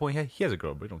at that point he has a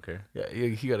girl, but he don't care. Yeah,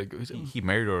 he gotta go. He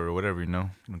married her or whatever, you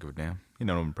know. He don't give a damn. He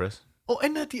not impressed. Oh,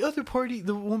 and at the other party,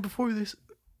 the one before this,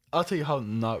 I'll tell you how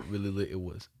not really lit it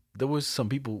was. There was some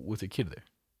people with a kid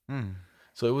there.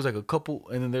 So it was like a couple,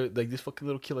 and then they're like this fucking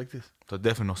little kid like this. So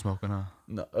definitely no smoking, huh?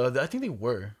 No, I think they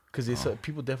were, because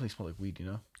people definitely smell like weed, you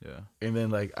know. Yeah. And then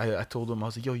like I told him, I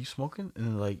was like, yo, you smoking? And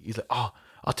then like he's like, oh,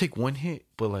 I'll take one hit,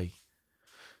 but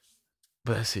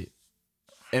that's it.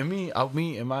 And me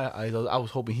in my eyes, I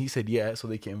was hoping he said yeah, so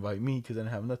they can invite me because I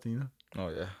didn't have nothing, you know. Oh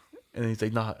yeah. And then he's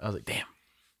like, nah. I was like, damn.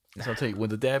 So I'll tell you, when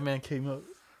the dad man came up,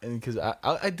 and because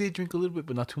I did drink a little bit,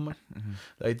 but not too much.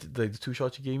 Like the 2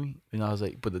 shots you gave me, and I was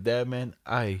like, but the dad man,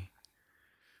 I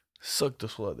sucked the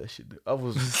swallow of that shit, dude.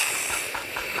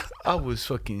 I was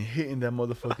fucking hitting that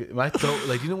motherfucker. My throat,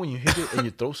 like, you know when you hit it and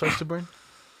your throat starts to burn?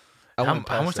 How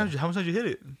much times you hit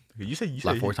it? You said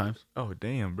Like 4 times. Oh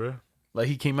damn, bro. Like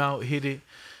he came out, hit it,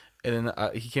 and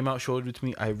then he came out, showed it to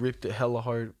me. I ripped it hella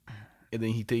hard, and then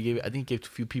he gave it. I think he gave it to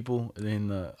a few people, and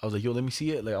then I was like, "Yo, let me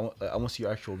see it. Like, I want to see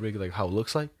your actual rig, like how it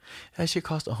looks like." That shit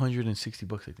cost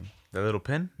 $160, I think. That little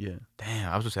pen? Yeah.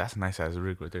 Damn, I was just say that's a nice ass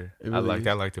rig right there. It really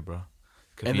I liked it, bro.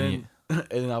 Convenient. And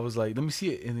then I was like, "Let me see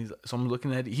it." And so I'm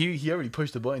looking at it. He already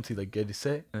pushed the button to like get it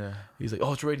set. Yeah. He's like,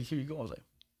 "Oh, it's ready. Here you go." I was like,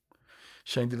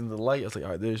 shined it in the light. I was like,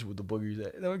 "All right, there's where the boogers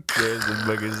at." There's the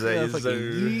boogers at. Yeah, Yes, fucking sir.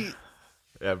 yeet.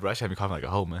 Yeah, bro. I should have me coughing like a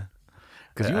hoe, man.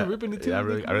 Cause you were ripping it too.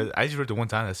 Yeah, I just ripped it one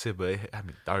time. That's it. But I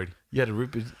mean, already. You had to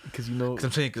rip it because you know. Cause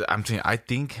I'm saying, I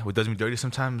think what does me dirty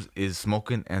sometimes is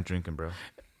smoking and drinking, bro.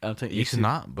 I'm telling It used to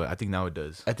not, but I think now it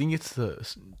does. I think it's the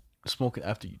smoking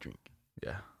after you drink.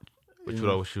 Yeah. Which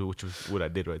was what I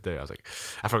did right there. I was like,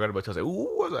 I forgot about it. I was like,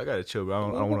 ooh, I was like, I gotta chill,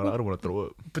 bro. I don't want to throw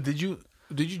up. But did you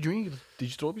drink? Did you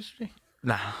throw up yesterday?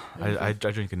 Nah, I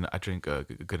drink a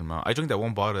good amount. I drank that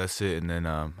one bottle. That's it. And then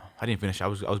I didn't finish. I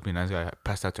was being nice guy. I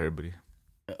passed out to everybody.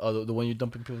 The one you're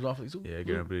dumping people off, like, Yeah,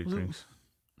 get everybody drinks.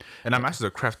 And I mastered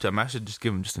the craft too. I mastered just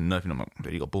give him just enough. You know, I'm like,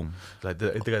 there you go, boom. Like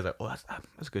the guy's like, oh,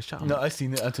 that's a good shot. No, I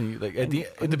seen it. I tell you, like at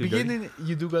the beginning,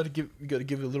 you gotta give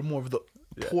it a little more of the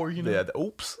pour, you know. Yeah, the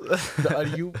oops, the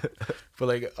adieu. But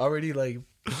like already like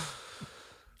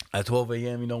at 12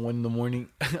 a.m., you know, 1 a.m,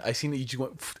 I seen it. You just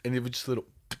went and it was just a little.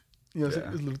 You know what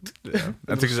I'm saying? Yeah.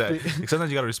 That's exactly.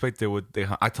 Sometimes you gotta respect it.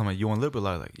 I tell them, you want a little bit,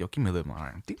 like, yo, give me a little more. All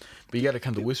right. But you gotta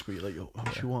kind of whisper, like, yo, how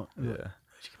much you want? Yeah.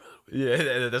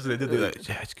 Yeah, that's what they did. They're like,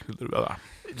 yeah, just give me a little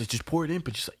bit. Just pour it in,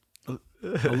 but just like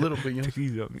a little bit, you know. Take it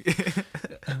easy on me.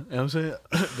 And I'm saying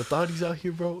the thotties out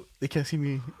here, bro, they can't see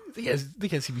me. They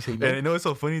can't see me saying no. And you know what's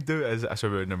so funny, dude? As I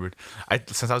sort of remembered,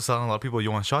 since I was telling a lot of people,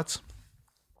 you want shots?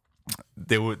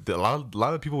 A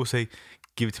lot of people would say,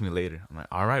 give it to me later. I'm like,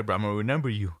 all right, bro, I'm gonna remember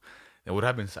you. And what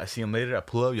happens? I see him later. I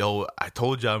pull up. Yo, I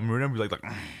told you. I'm gonna remember. Like,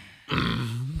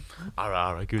 all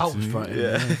right, give it to me. Fine.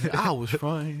 Yeah, I was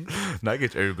fine. Now I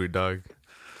get everybody, dog.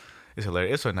 It's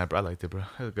hilarious. It's so nice, bro. I liked it, bro.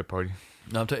 It was a good party.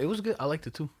 No, I'm telling you, it was good. I liked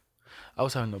it too. I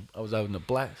was having a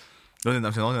blast. The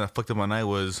only thing that fucked up my night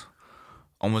was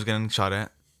almost getting shot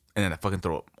at, and then I fucking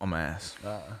throw up on my ass.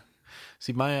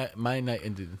 See, my night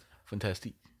ended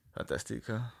fantastic. Fantastic,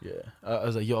 huh? Yeah, I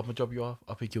was like, yo, I'm gonna drop you off.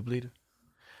 I'll pick you up later.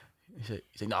 He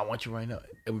said, no, I want you right now.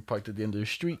 And we parked at the end of the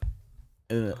street,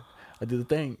 and I did the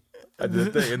thing. In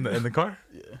the car.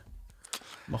 Yeah,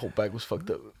 my whole back was fucked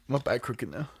up. My back crooked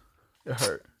now. It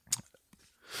hurt.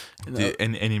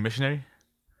 Any missionary?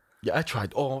 Yeah, I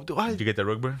tried. Oh, did you get that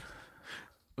rug burn?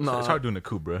 No, it's hard doing the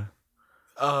coup, bro.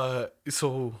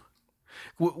 So.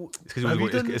 It's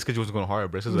because you wasn't going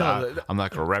hard, bro. I'm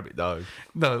like a rabbit, dog.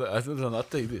 No, I'll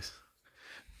tell you this.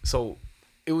 So,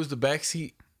 it was the back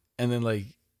seat, and then like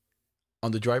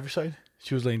on the driver's side,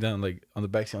 she was laying down like on the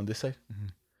back seat on this side. Mm-hmm.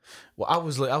 Well, I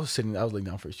was laying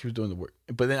down first. She was doing the work,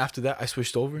 but then after that, I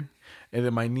switched over, and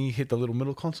then my knee hit the little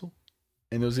middle console,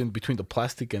 and it was in between the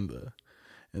plastic and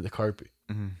the carpet.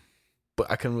 Mm-hmm. But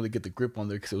I couldn't really get the grip on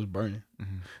there because it was burning.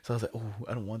 Mm-hmm. So I was like, oh,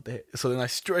 I don't want that. So then I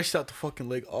stretched out the fucking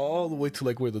leg all the way to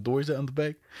like where the door's at on the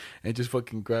back, and just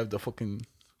fucking grabbed the fucking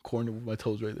corner with my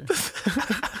toes right there.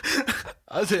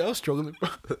 I was struggling, bro.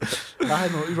 I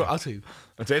had no. Bro, I'll tell you.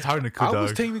 It's hard in the coup, dog. I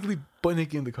was technically butt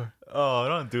naked in the car. Oh,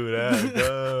 don't do that,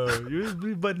 no. You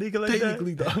was butt naked like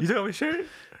technically, that? Dog. You took off your shirt?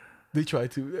 They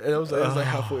tried to, and I was like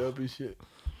halfway up and shit.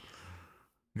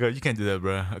 Girl, you can't do that,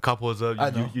 bro. A couple was up,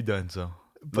 you done. So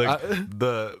like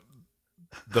the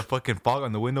fucking fog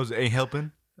on the windows ain't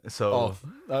helping. So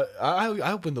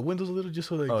I opened the windows a little just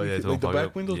so like the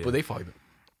back windows, but they fogged it.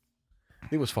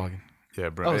 It was fogging. Yeah,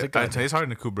 bro. It's hard in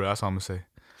the coup, bro. That's all I'm gonna say.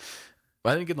 But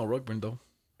I didn't get no rug burn though.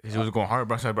 He was going hard,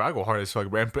 bro. I go hard as fuck,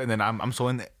 bro. And then I'm so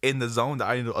in the zone that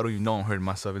I don't even know I'm hurting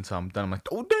myself until I'm done. I'm like,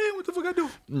 oh damn, what the fuck I do?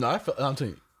 No, I'm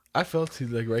telling you, I felt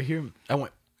it like right here. I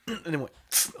went and then went.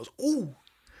 I was ooh.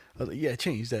 I was like, yeah,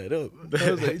 change that up.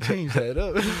 I was like, change that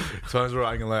up. Sometimes, bro,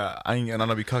 I can like, I ain't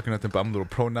gonna be cocking nothing, but I'm a little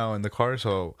pro now in the car,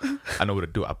 so I know what to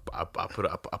do. I put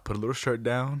a little shirt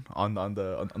down on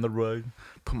the rug,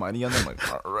 put my knee on there. I'm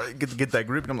like, all right, get that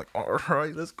grip, and I'm like, all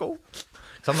right, let's go.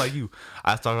 So I'm like you.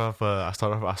 I start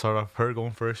off her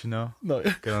going first, you know. No,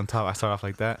 get on top. I start off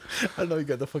like that. I know you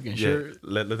got the fucking shirt.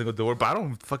 Let them go do work, but I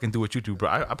don't fucking do what you do, bro.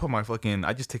 I put my fucking.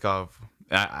 I just take off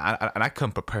And I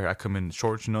come prepared. I come in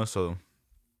shorts, you know, so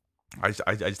I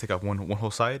just take off one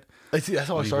whole side. I see. That's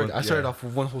how I Leave started. one- I started yeah. off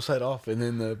with one whole side off, and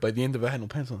then by the end of it, I had no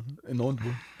pants on and no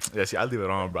underwear. Yeah, see, I leave it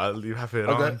on, bro. I leave half of it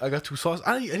I on. got 2 socks.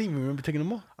 I didn't even remember taking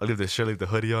them off. I leave the shirt, leave the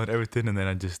hoodie on, everything, and then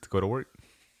I just go to work.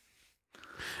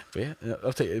 But yeah,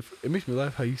 I'll tell you, it makes me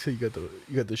laugh how you say you got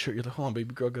the shirt. You're like, hold on,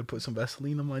 baby girl, I gotta put some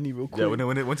Vaseline on my knee real quick.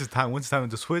 Yeah, once it's time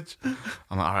to switch,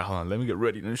 I'm like, all right, hold on, let me get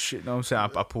ready and shit. You know what I'm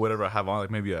saying? I put whatever I have on, like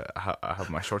maybe I have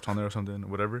my shorts on there or something,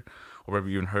 whatever, or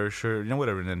maybe even her shirt, you know,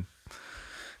 whatever. And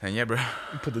yeah, bro.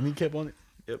 You put the kneecap on it.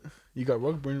 Yep. You got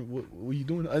rug burn. What you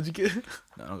doing? How'd you get?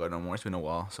 No, I don't got no more. It's been a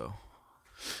while, so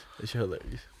That's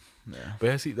hilarious. yeah. But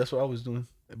yeah, see, that's what I was doing.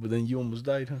 But then you almost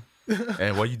died, huh?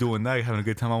 And while you doing that, you having a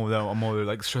good time. I'm over there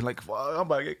like straight, like fuck, I'm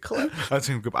about to get clapped.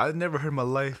 I never heard in my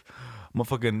life,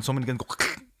 motherfucking so many guns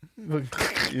go,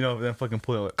 you know, then fucking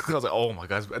pull it. I was like, oh my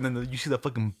gosh, and then you see the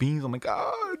fucking beams. I'm like,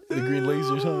 oh, The green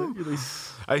lasers, huh? You're like,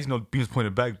 I used to know beams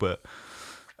pointed back, but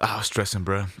I was stressing,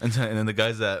 bro. And then the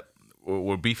guys that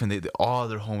were beefing, all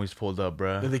their homies pulled up,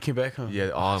 bro. then they came back, huh? Yeah,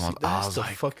 all of them. I That's was the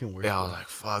like, fucking worst. yeah, I was like,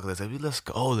 fuck, let's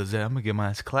go, let's. I'm gonna get my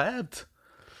ass clapped.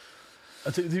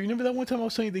 Do you remember that one time I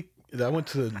was telling you that I went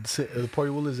to the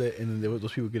party Willis and then there were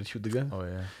those people getting shoot the gun? Oh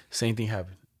yeah. Same thing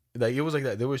happened. Like it was like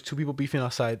that. There was 2 people beefing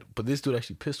outside, but this dude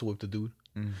actually pistol whipped the dude.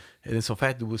 And then some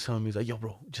fat dude was telling me, he's like, "Yo,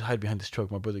 bro, just hide behind this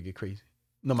truck. My brother get crazy."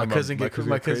 No, my cousin get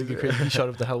crazy. He shot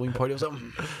up the Halloween party. I was like,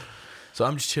 so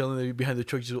I'm just chilling there behind the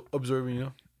truck, just observing, you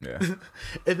know. Yeah.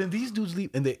 And then these dudes leave,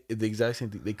 and the exact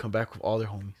same thing. They come back with all their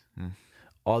homies,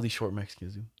 all these short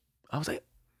Mexicans, dude. I was like,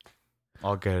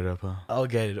 I'll get it up, huh? I'll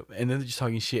get it up. And then they're just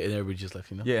talking shit, and everybody just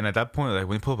left, you know. Yeah, and at that point, like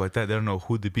when they pull up like that, they don't know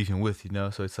who they're beefing with, you know.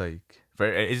 So it's like,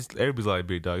 everybody's like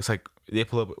big dog. It's like they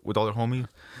pull up with all their homies,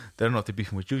 they don't know if they're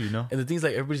beefing with you, you know. And the thing's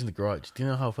like everybody's in the garage. Do you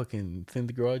know how fucking thin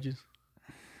the garage is?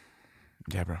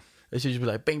 Yeah, bro. They should just be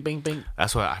like bang, bang, bang.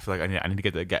 That's why I feel like I need to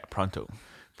get the gap pronto.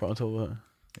 Pronto,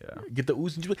 Yeah. get the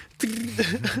ooze and just like.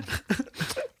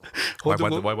 Why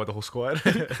about the whole squad?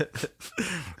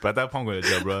 But at that point, I'm going to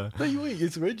jail, bro. No, you ain't.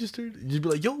 It's registered. You just be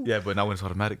like, yo. Yeah, but now when it's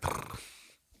automatic,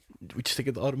 We just take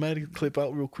it the automatic, clip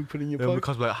out real quick, put it in your it pocket.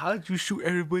 becomes like, how did you shoot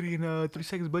everybody in 3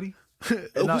 seconds, buddy?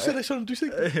 Who said I shot him 3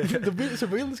 seconds? The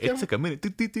surveillance It camera. took a minute.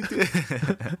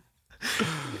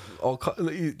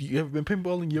 You ever been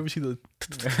pinballing? You ever see the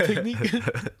technique?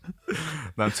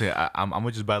 No, I'm saying I'm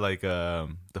gonna just buy like the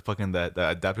fucking that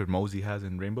adapter Mosey has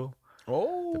in Rainbow.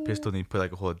 Oh, The pistol, and you put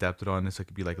like a whole adapter on it, so it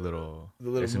could be like a little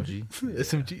SMG.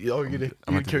 SMG. Oh, you're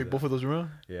I'm gonna to carry do both of those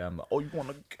around? Yeah, I'm like, oh, you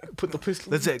wanna Put the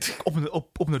pistol. let's say open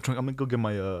the trunk. I'm gonna go get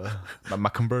my my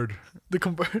convert. The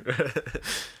convert.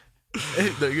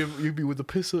 Hey, no, you'd be with the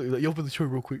pistol. You're like, you open the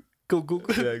trunk real quick. Go.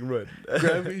 Yeah, run.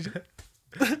 Grab it.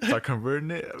 Start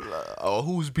converting it. Oh,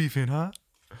 who's beefing, huh?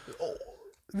 Oh,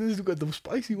 this dude got the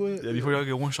spicy one. Yeah, before y'all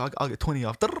get one shot, I'll get 20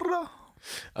 off.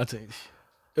 I'll tell you,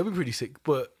 it'll be pretty sick,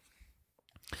 but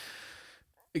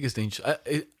it gets dangerous.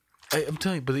 I'm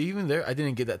telling you, but even there, I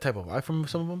didn't get that type of eye from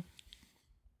some of them.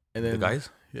 And then The guys?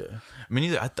 yeah. I mean,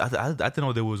 either I didn't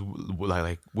know there was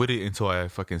like with it until I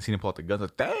fucking seen him pull out the guns.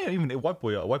 Like, damn, even the white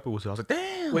boy was here. I was like,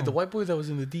 damn. Wait, the white boy that was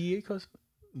in the DEA costume,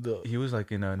 He was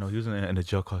like in he was in a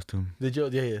jail costume. the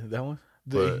jail, yeah, that one.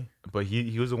 But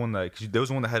he was the one that, cause there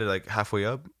was one that had it like halfway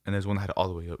up, and there's one that had it all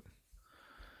the way up.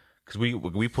 Cause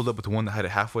we pulled up with the one that had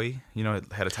it halfway, you know,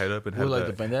 it had it tied up and had like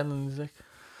the bandana in his neck.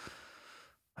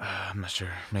 I'm not sure,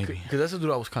 maybe. Because that's the dude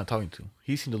I was kind of talking to.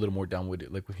 He seemed a little more down with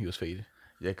it, like when he was faded.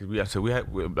 Yeah, cause we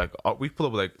pulled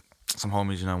up with like some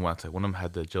homies, you know, one of them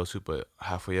had the jail suit, but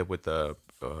halfway up with the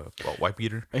white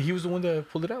beater. And he was the one that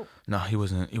pulled it out. No, he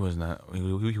wasn't. He wasn't that.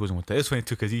 He wasn't with that. It's funny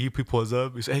too, cause he pulls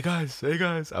up. He's like, hey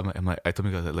guys. I'm like, I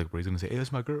told my guys like, bro, he's gonna say, hey,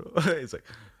 that's my girl. It's like,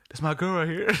 that's my girl right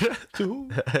here. To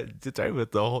who? It's right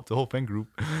with the whole fan group.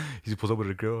 He pulls up with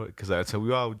a girl, cause so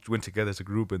we all went together as a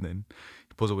group, and then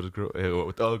he pulls up with a girl,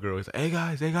 with the other girl. He's like, hey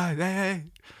guys, hey,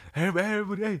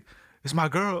 everybody, hey, it's my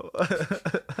girl.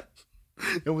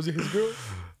 And was it his girl?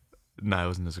 Nah, it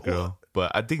wasn't his girl.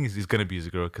 But I think it's gonna be his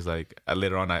girl, because like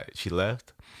later on she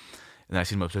left, and I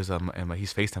seen him upstairs, and like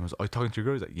he's FaceTime. I was like, "Are you talking to your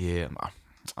girl?" He's like, "Yeah,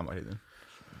 I'm right then."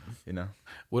 You know.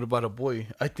 What about a boy?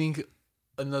 I think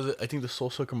the soul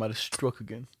sucker might have struck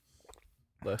again.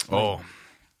 Last night. Oh,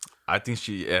 I think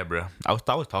bro. I was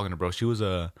talking to her, bro. She was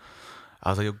I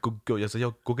was like, yo, go. I was like,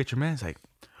 yo, go get your man. It's like,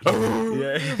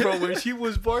 yeah, bro. When she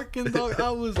was barking, dog,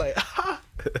 I was like, ha.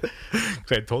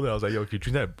 I told her, I was like, yo, if you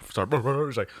drink that, start.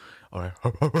 She's like, all right.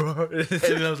 And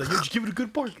then I was like, yo, just give it a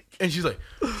good bark. And she's like,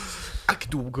 I can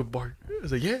do a good bark. I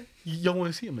was like, yeah, y'all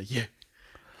want to see? I'm like, yeah.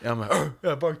 And I'm like,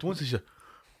 yeah, I barked once, and she's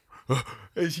like,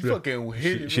 and she fucking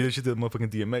hit it. She did motherfucking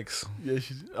DMX. Yeah,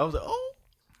 I was like, oh.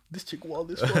 This chick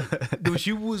wild as fuck. Dude,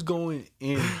 she was going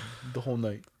in the whole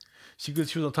night. She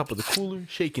was on top of the cooler,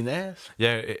 shaking ass.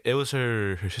 Yeah, it was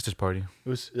her sister's party. It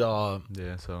was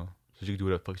Yeah, so she could do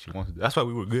whatever the fuck she wants to do. That's why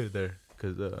we were good there,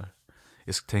 because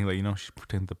it's pretending like, you know, she's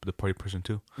pretending the party person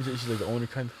too. she's like the owner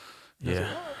kind of.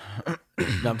 Yeah.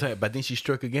 No, I'm telling you, but I think she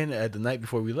struck again at the night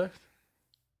before we left.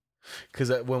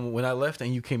 Cause when I left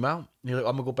and you came out, you're like,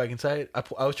 I'm gonna go back inside.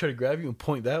 I was trying to grab you and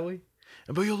point that way,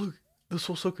 and but yo, look, the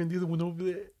Soul Sucker and the other one over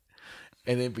there.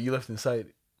 And then but you left inside,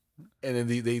 and then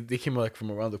they came like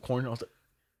from around the corner. I was like,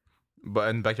 But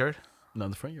in the backyard? no,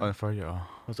 in the front yard. On the front yard. Oh.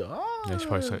 I was like, oh. Yeah, she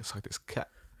probably sucked this cat.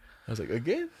 I was like,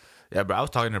 again? Yeah, bro. I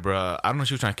was talking to her, bro. I don't know if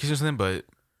she was trying to kiss or something, but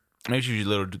maybe she was a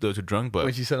little too drunk. But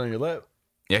When she sat on your lap.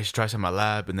 yeah, she tried to in my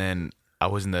lap, and then I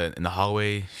was in the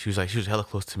hallway. She was hella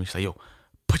close to me. She's like, "Yo,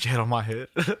 put your head on my head."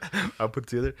 I put it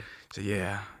together. She said,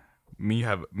 "Yeah, me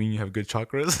and you have good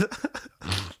chakras."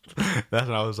 That's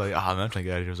when I was like, "Ah, man, I'm trying to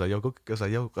get out of here." I was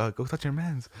like, "Yo, go touch your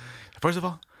man's." First of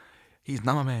all, he's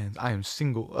not my man. I am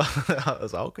single. I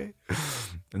was like, "Okay,"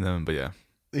 and then, but yeah,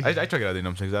 I try to get out of there. You know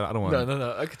what I'm saying? 'Cause I don't want to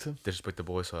No. I could tell. disrespect the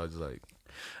boy, so I was just like,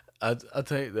 I'll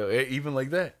tell you though, even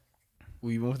like that,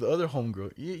 we went with the other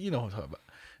homegirl. You know what I'm talking about.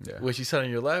 yeah, When she sat on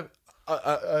your lap,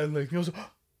 I like, you know,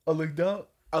 I looked down,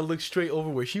 I looked straight over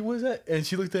where she was at, and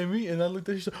she looked at me, and I looked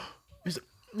at her. She's like,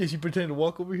 yeah, she pretended to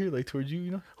walk over here, like towards you,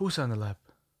 you know. who's on the lap?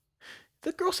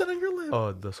 The girl sat on your lap.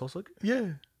 Oh, the soul sucker.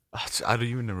 Yeah, I don't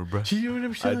even remember, bro. she didn't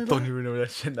remember I sitting on don't your lap. even remember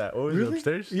that shit. That was Really?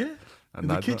 upstairs. Yeah, in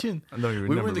the kitchen. I don't even We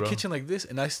remember, were in the bro. kitchen like this,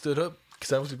 and I stood up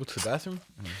because I was to go to the bathroom,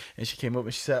 and she came up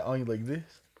and she sat on you like this.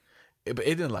 But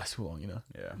it didn't last too long, you know.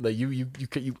 Yeah, Like you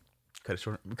cut it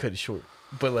short. cut it short.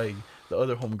 But like the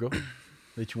other homegirl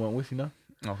that you went with, you know,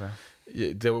 Okay.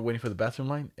 yeah, they were waiting for the bathroom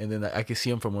line, and then I could see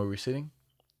them from where we were sitting,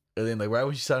 and then like right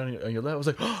when she sat on your lap, I was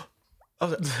like, I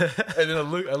was like, and then I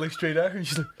looked straight at her, and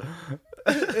she's like,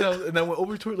 and I went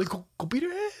over to her like, go beat her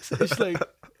ass, and she's like,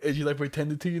 and she like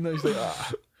pretended to, you know, she's like,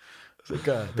 ah. I was like,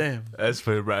 God damn. That's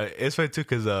funny, bro. It's funny too,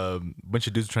 cause a bunch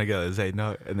of dudes were trying to get out say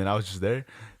no, and then I was just there.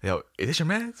 Yo, is this your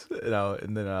man?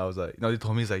 And then I was like, no, they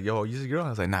told me, he's like, yo, you this girl? I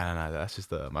was like, nah, that's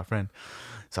just my friend.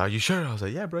 So are you sure? I was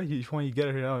like, yeah, bro. You want you get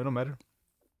her? No, it don't matter.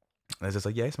 And it's just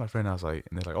like, yeah, it's my friend. I was like,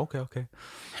 and they're like, okay.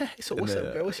 So what's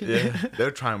up, bro? What's your Yeah, name? they were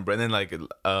trying, bro. And then like,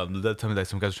 they'll tell me like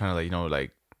some guys were trying to like, you know,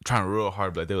 like trying real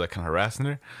hard, but like, they were like kind of harassing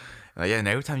her. And like, yeah, and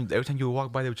every time you would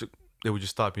walk by, they would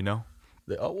just stop, you know.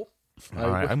 Like, oh, All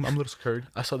right, I'm a little scared.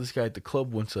 I saw this guy at the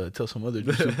club once tell some other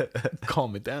dude to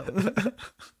calm it down.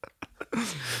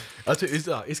 I'll tell you,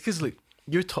 it's because like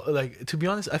you're tall. Like to be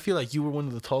honest, I feel like you were one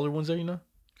of the taller ones there. You know,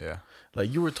 Yeah.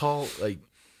 like you were tall. Like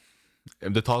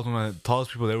And the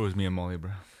tallest people there was me and Molly,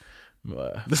 bro.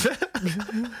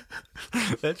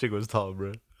 That chick was tall,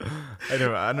 bro. I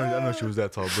know she was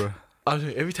that tall, bro. I'll tell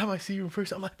you, every time I see you in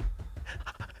person, I'm like,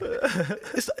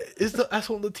 it's the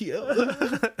asshole in the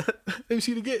TL. Let me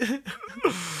see it again.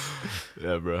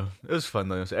 Yeah, bro. It was fun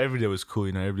though. So every day was cool,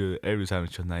 you know. Every time was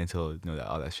just night until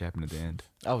all that shit happened at the end.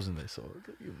 I was in there, so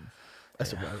I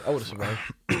survived. I would have survived.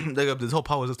 Like, this whole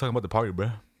pod was just talking about the party,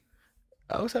 bro.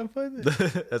 I was having fun.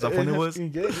 That's how fun it was.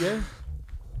 Yeah.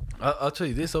 I'll tell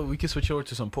you this, though. We can switch over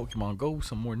to some Pokemon Go,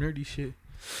 some more nerdy shit,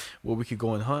 where we could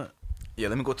go and hunt. Yeah,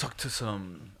 let me go talk to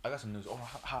some. I got some news. Oh,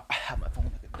 I have my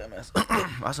phone like a dumbass.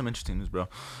 I have some interesting news, bro.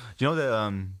 Do you know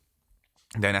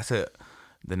that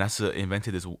the NASA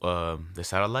invented this the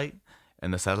satellite,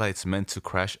 and the satellite's meant to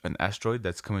crash an asteroid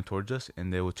that's coming towards us,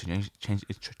 and they will change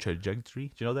its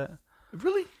trajectory. Do you know that?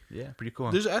 Really? Yeah, pretty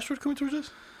cool. There's an asteroid coming towards us?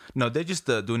 No, they're just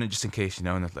doing it just in case, you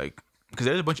know, and it's like, because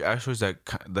there's a bunch of asteroids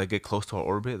that get close to our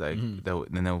orbit, like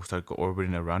then they'll start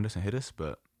orbiting around us and hit us.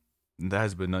 But that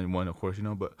has been one, of course, you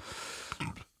know. But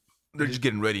they're just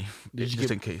getting ready,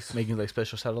 just in case. Making like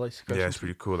special satellites? Yeah, it's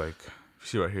pretty cool. Like, you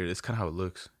see right here, it's kind of how it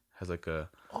looks. It has like a,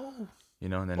 you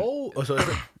know, and then so it's like,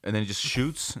 and then it just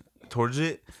shoots towards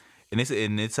it, and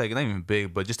it's like not even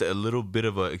big, but just a little bit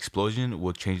of a explosion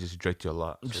will change the trajectory a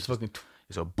lot. So just fucking.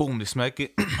 So boom, they smack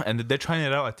it, and they're trying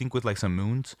it out. I think with like some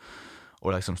moons,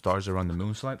 or like some stars around the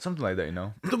moon, something like that, you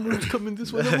know. The moon's coming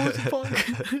this way. The moon's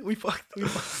fucked. We fucked.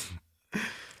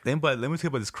 Then, but let me tell you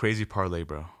about this crazy parlay,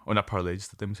 bro. Or not parlay,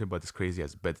 just let me tell you about this crazy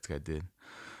ass bet this guy did.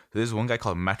 So there's one guy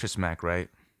called Mattress Mac, right?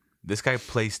 This guy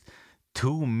placed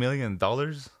 $2 million,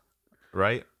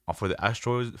 right, for the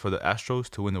Astros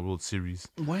to win the World Series.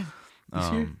 When?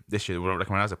 This year? This year, like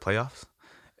when I was at playoffs.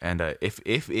 And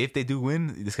if they do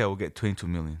win, this guy will get $22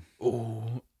 million.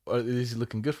 Oh, is it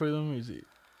looking good for them? Or is it?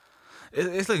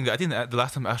 It's looking good. I think the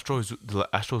last time the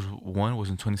Astros won was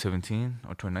in 2017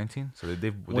 or 2019. So they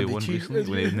won recently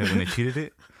when they cheated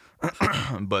it.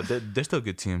 But they're still a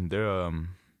good team. They're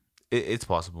it's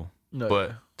possible. No,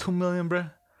 but $2 million,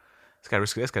 bruh.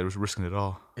 This guy was risking it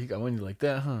all. He got money like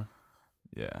that, huh?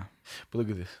 Yeah. But look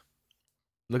at this.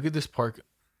 Look at this park.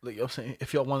 Like, you know what I'm saying?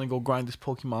 If y'all want to go grind this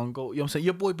Pokemon Go, you know what I'm saying?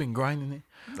 Your boy been grinding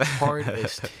it hard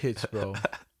as tits, bro.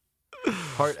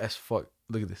 Hard as fuck.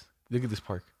 Look at this. Look at this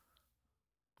park.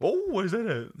 Oh, what is that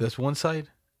at? That's one side.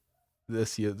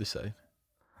 That's the other side.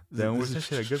 Then where's that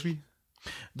shit at Guppy?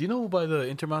 Do you know by the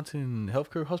Intermountain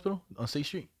Healthcare Hospital on State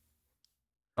Street?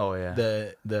 Oh, yeah.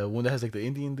 The one that has like the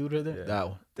Indian dude right there? Yeah. That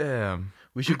one. Damn.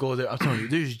 We should go there. I'm telling you,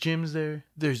 there's gyms there.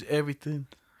 There's everything.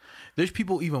 There's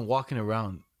people even walking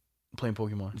around playing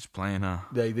Pokemon. Just playing, huh?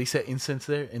 Like they set incense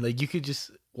there, and like you could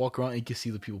just walk around and you can see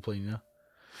the people playing. You know,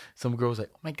 some girl was like,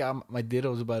 "Oh my god, my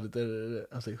Ditto's about it." Da, da, da.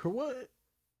 I was like, "Her what?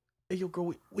 Hey, yo,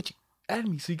 girl, what you add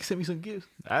me so you can send me some gifts?"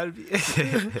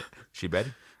 She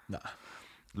betty? Nah,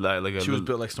 Like a she was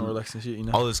built like Snorlax and shit. You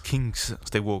know, all those kinks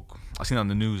stay woke. I seen it on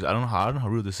the news. I don't know how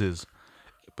real this is,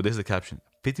 but this is the caption: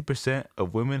 50%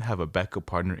 of women have a backup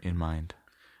partner in mind.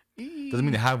 Doesn't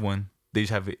mean they have one. They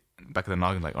just have it back of the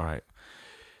noggin. Like, all right,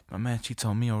 my man cheats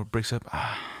on me or breaks up.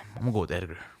 I'm gonna go with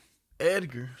Edgar.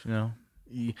 Edgar. You know.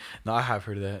 Yeah. No, I have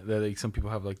heard of that. That like some people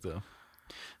have like the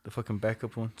fucking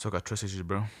backup one. So I got trust issues,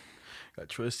 bro. Got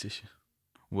trust issue.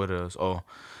 What else? Oh,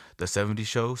 the 70s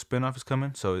show spinoff is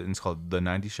coming. So it's called The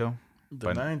 90s Show. The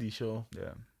 '90s show.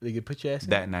 Yeah. They could put your ass in.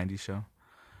 That 90s show.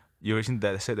 You ever seen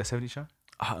that 70s show?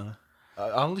 I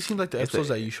only seen like the episodes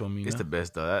that you showed me. It's no? the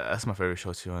best, though. That's my favorite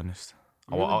show, to be honest.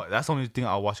 Really? That's the only thing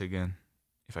I'll watch again,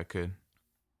 if I could.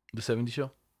 The '70s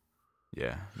show.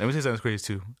 Yeah. Let me say something crazy,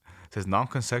 too. It says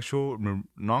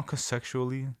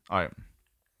non-consensually. All right.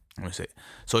 Let me say.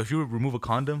 So if you remove a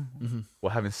condom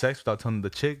while having sex without telling the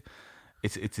chick,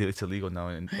 it's illegal now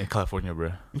in California,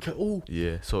 bro. Okay. Oh.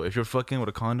 Yeah. So if you're fucking with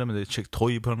a condom and the chick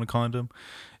told you to put on a condom,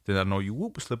 then I know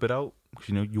you slip it out. 'Cause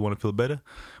you know you want to feel better.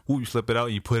 You slip it out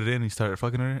and you put it in and you start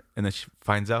fucking her, and then she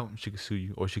finds out, she could sue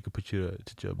you or she could put you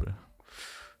to jail, bro.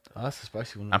 Oh, that's a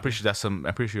spicy one. I'm pretty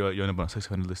sure you end up on a sex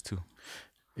offender list too.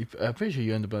 I'm pretty sure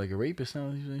you end up like a rapist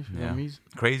now. Yeah.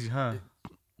 Crazy, huh?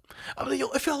 I'm like, yo,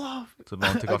 it fell off. So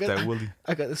don't take off that willy.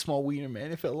 I got a small wiener,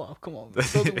 man. It fell off. Come on,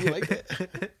 don't do me like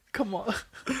that. Come on.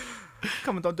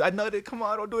 Come on, don't do. I know that. Come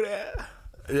on, don't do that.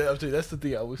 Yeah, I'm saying that's the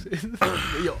thing I was saying.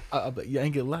 Yo, I'm like, yeah, I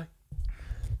ain't gonna lie.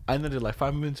 I know that like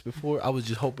 5 minutes before, I was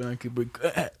just hoping I could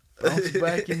bounce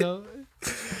back, you know.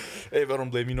 Hey, but I don't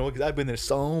blame you, know, because I've been there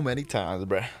so many times,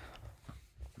 bruh.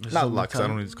 Not a lot, because I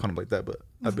don't use condom like that, but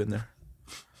I've been there.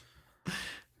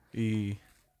 You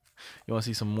want to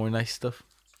see some more nice stuff?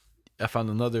 I found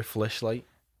another fleshlight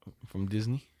from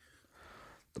Disney.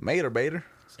 The Mater Baiter.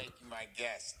 Take you my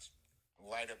guest.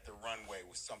 Light up the runway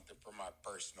with something from my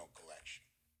personal collection.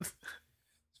 As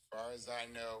far as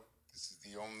I know, this is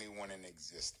the only one in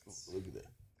existence. Look at that.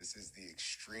 This is the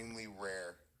extremely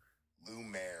rare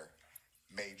Lumiere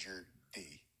Major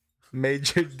D.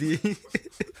 Major D.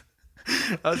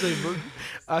 I was like, bro,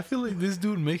 I feel like this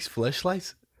dude makes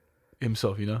fleshlights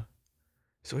himself, you know?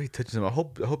 So he touches him. I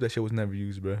hope that shit was never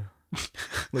used, bro.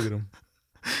 Look at him.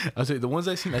 I was like, the ones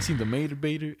I seen the Mater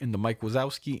Baiter and the Mike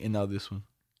Wazowski, and now this one.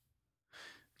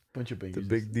 Bunch of bangers. The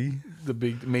big D. The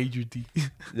big Major D.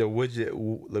 Yo, what do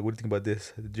you think about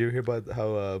this? Did you ever hear about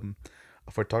how a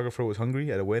photographer was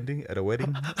hungry at a wedding,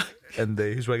 and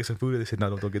he was writing some food, and they said,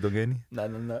 "No, don't get any."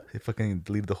 No. They fucking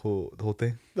deleted the whole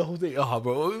thing. The whole thing. Oh,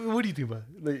 bro, what do you think about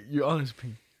it? Like, your honest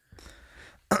opinion.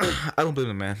 I don't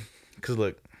blame him, man. Cause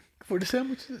look, For the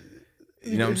sandwiches,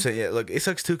 you know what I'm saying? Yeah, look, it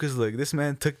sucks too. Cause like this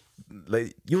man took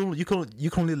like you can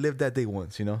only live that day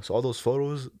once, you know. So all those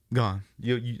photos gone.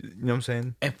 You know what I'm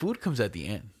saying? and food comes at the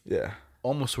end, Yeah.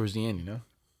 almost towards the end, you know.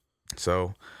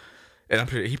 So, and I'm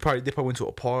pretty. They probably went to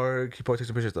a park. He probably took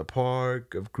some pictures at the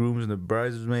park of grooms and the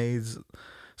bridesmaids.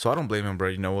 So I don't blame him, bro.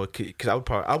 You know what? Cause I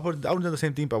would have done the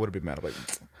same thing, but I would have been mad. I'm like,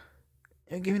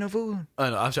 you ain't give me no food.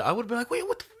 I know. I would have been like, wait,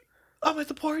 what? I'm at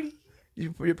the party.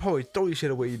 You probably throw your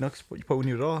shit away. You know, 'cause you probably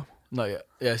need it all. No,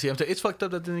 yeah. See, I'm saying it's fucked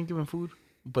up that they didn't give him food,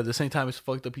 but at the same time, it's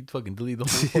fucked up. He fucking deleted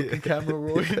the whole fucking camera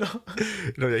roll, you know.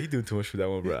 No, yeah, he doing too much for that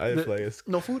one, bro. I feel like it's.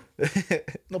 No food,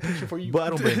 no picture for you. But I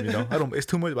don't blame him. You know, It's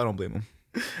too much, but I don't blame him.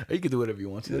 He can do whatever he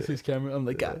wants. That's his camera. I'm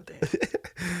like, God damn,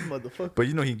 motherfucker. But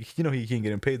he can't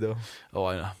get him paid though. Oh,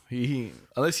 I know. He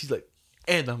unless he's like,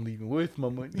 and I'm leaving with my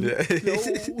money. Yeah.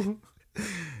 No.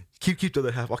 Keep the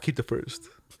other half. I'll keep the first.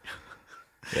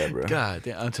 Yeah, bro. God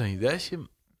damn, I'm telling you that shit.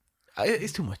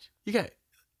 It's too much. You got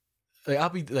like I'll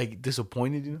be like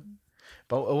disappointed, you know.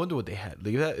 But I wonder what they had.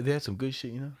 Like they had some good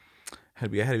shit, you know.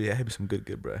 Had to be some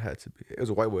good, bro. It had to be. It was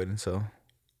a white wedding, so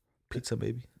pizza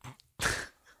maybe.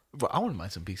 But I wouldn't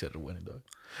mind some pizza at the wedding, dog.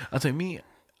 I'm telling you,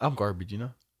 I'm garbage, you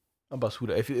know. I'm about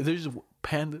Suda. If there's a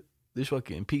panda, there's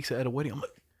fucking pizza at a wedding. I'm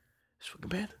like, it's fucking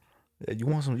panda. Yeah, you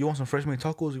want some fresh made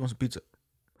tacos? You want some pizza?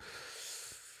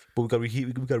 But we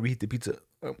gotta reheat the pizza.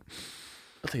 I'll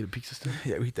take the pizza still.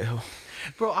 Yeah, reheat the hell.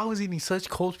 Bro, I was eating such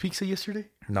cold pizza yesterday.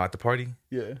 No, at the party,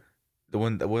 Yeah. the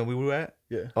one we were at.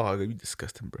 Yeah. Oh, you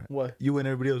disgusting, bro. Why? You and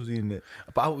everybody else was eating it.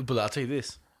 But I'll tell you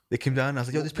this. They came down. And I was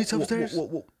like, "Yo, there's pizza upstairs."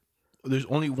 There's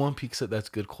only one pizza that's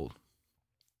good cold.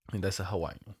 And that's a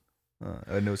Hawaiian one.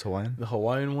 I know it's Hawaiian. The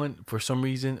Hawaiian one, for some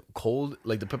reason, cold.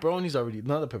 Like the pepperoni's already,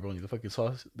 not the pepperoni, the fucking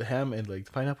sauce, the ham, and like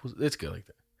the pineapples. It's good like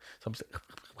that. So I'm saying,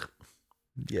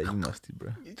 Yeah, you musty,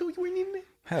 bro. you weren't eating it.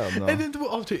 Hell no. And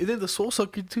then the soul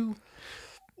sucker too.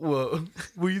 Well,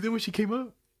 were you there when she came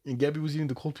up and Gabby was eating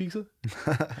the cold pizza?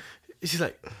 she's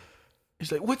like,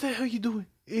 what the hell you doing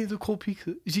eating the cold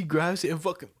pizza? She grabs it and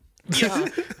fucking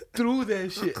threw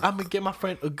that shit. I'm gonna get my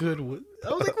friend a good one. I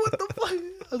was like, what the fuck?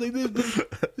 I was like,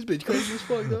 this bitch crazy as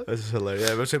fuck, though. That's just hilarious.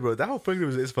 Yeah, but bro, that whole friend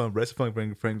group is fun, bro. It's a fun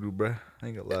friend group, bro. I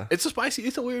ain't gonna lie. It's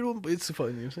it's a weird one, but it's fun.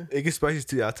 You know what I'm saying? It gets spicy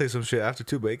too. I'll tell you some shit after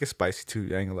too, but it gets spicy too.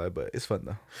 I ain't gonna lie, but it's fun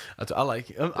though. I like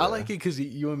it. I like it because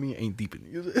you and me ain't deep in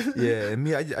it. Yeah, and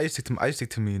me, I just stick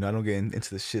to me. You know, I don't get into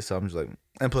this shit, so I'm just like,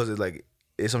 and plus, it's like,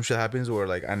 if some shit happens where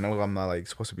like I know I'm not like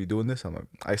supposed to be doing this, I'm like,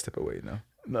 I step away. You know?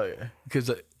 No, yeah, because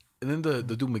and then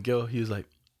the dude Miguel, he was like,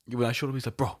 when I showed up, he's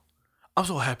like, bro, I'm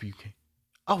so happy you came.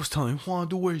 I was telling him, Juan,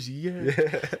 dude, where is he? Yeah.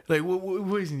 Like,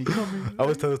 where isn't he coming? I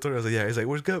was telling the story. I was like, yeah. He's like,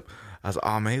 where's Gup? I was like,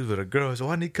 oh, man, he was with a girl. So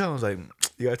why didn't he come? I was like,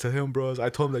 you gotta tell him, bro. I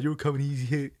told him that you were coming. He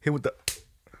hit him with the...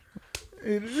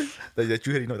 that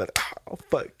you hit, you know, that, oh,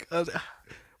 fuck. I was like,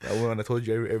 when I told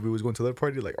you everybody was going to the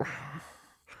party, like... I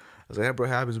was like, yeah, bro, it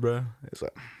happens, bro. It's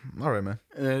like, all right, man.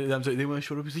 And then I'm like, they went and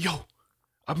showed up. He said, yo,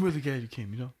 I'm really glad you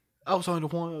came, you know? I was talking to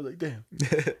Juan. I was like, damn.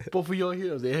 Both of y'all here?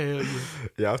 I was like, hell yeah.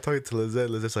 Yeah, I was talking to Lizette.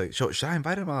 Lizette's like, should I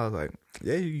invite him? I was like,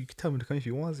 yeah, you can tell me to come if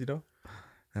he wants, you know?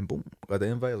 And boom, got the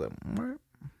invite. Like, all right.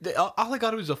 All I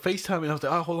got was a FaceTime, and I was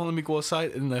like, hold on, let me go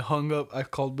outside. And then I hung up. I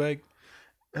called back.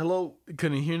 Hello.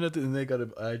 Couldn't hear nothing. And they got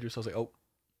an address. I was like, oh.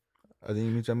 I think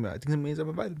it means I'm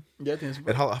invited. Yeah, I think it's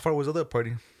And how far was the other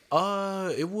party?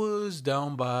 It was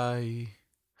down by...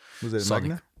 Was it Sonic.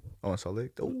 Magna? Oh, in Salt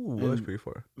Lake? Oh, that's pretty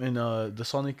far. in the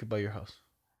Sonic by your house.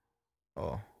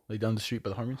 Oh. Like down the street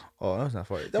by the Harmons. Oh, that's not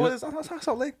far. That's not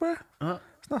Salt Lake, bro.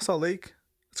 It's not Salt Lake.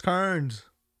 It's Kearns.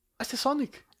 I said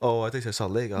Sonic. Oh, I think it's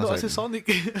Salt Lake. I said Sonic.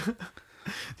 Do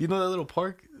you know that little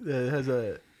park that has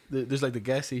there's like the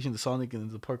gas station, the Sonic, and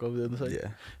there's a park over the other side? Yeah.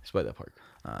 It's by that park.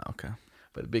 Okay.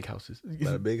 By the big houses.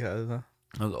 By a big house, huh?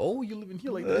 I was like, oh, you live in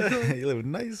here like that? You live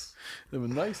nice.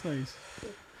 Living nice.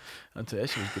 I'll tell you, that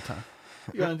shit was a good time.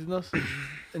 You got anything else?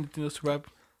 Anything else to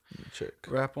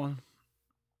wrap on?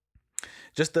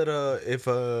 Just that if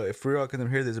we're all gonna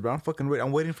hear this, bro,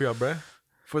 I'm waiting for y'all, bro.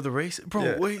 For the race, bro.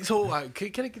 Yeah. Wait, so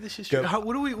can I get this shit straight? Go.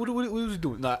 What are we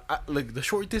doing? Nah, like the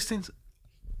short distance.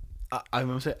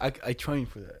 I'm saying I train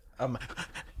for that. I'm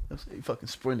fucking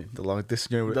sprinting. The long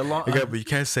distance. The long- but you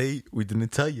can't say we didn't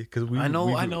tell you because I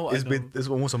know. It's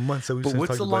almost a month. So we But just what's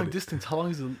talked the about long it. distance? How long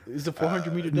is the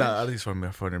 400 meter dash? Nah, at least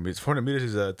 400 meters. 400 meters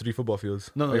is 3 football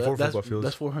fields. No, Like, 4 that's football fields.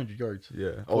 that's 400 yards.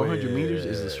 Yeah. 400 meters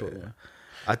is the yeah, short yeah. one.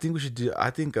 I think we should do.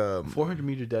 400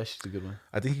 meter dash is a good one.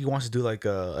 I think he wants to do like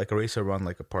a race around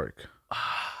like a park.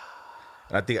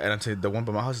 And I'm saying the one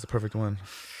by my house is the perfect one.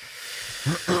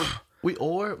 We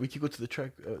could go to the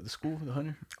track, the school, the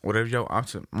 100. Whatever, yo, I'm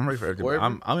ready for everything.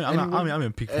 Wherever, I'm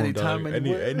in peak form, anytime, dog.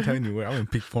 anywhere. Anytime, anywhere. I'm in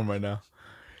peak form right now.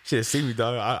 Should have seen me,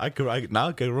 dog. I could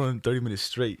run 30 minutes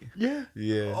straight. Yeah.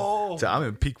 Yeah. Oh. So I'm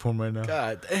in peak form right now.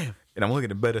 God damn. And I'm only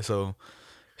getting better. So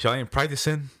if y'all ain't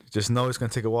practicing, just know it's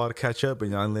gonna take a while to catch up,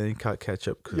 and y'all ain't letting catch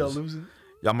up. Y'all losing.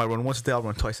 Y'all might run once a day. I'll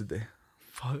run twice a day.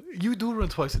 Fuck. You do run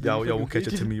twice a day. Y'all won't catch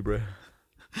up to me, bro. And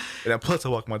then plus I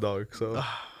walk my dog, so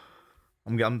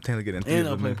I'm trying to get into it. And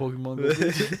I'm playing Pokemon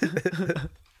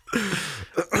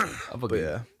Go. But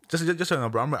yeah, just so you know,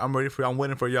 bro. I'm ready for. I'm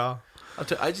waiting for y'all.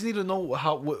 I just need to know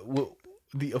what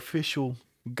the official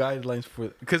guidelines for,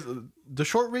 because the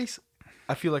short race,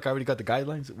 I feel like I already got the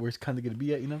guidelines where it's kind of gonna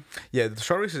be at, you know. Yeah, the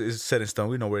short race is set in stone.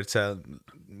 We know where it's at.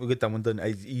 We'll get that one done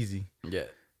easy. Yeah.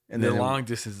 And the then long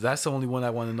distance, that's the only one I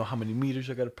want to know how many meters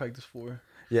I got to practice for.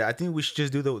 Yeah, I think we should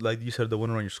just do like you said, the one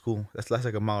around your school. That's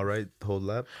like a mile, right? The whole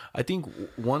lap. I think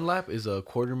one lap is a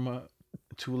quarter mile,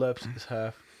 2 laps is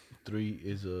half, 3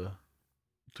 is a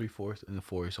 3/4, and the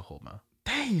 4 is a whole mile.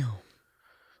 Damn.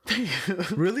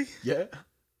 Really? Yeah.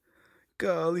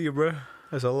 Golly, bro,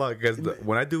 that's a lot. Because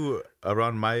when I do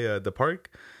around my the park,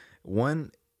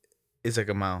 one is like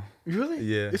a mile. Really?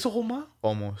 Yeah. It's a whole mile?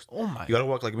 Almost. Oh my. You gotta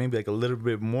walk like maybe like a little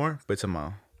bit more, but it's a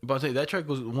mile. But I'll tell you, that track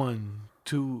goes 1,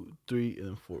 2, 3, and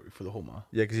then 4 for the whole mile.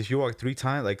 Yeah, because if you walk 3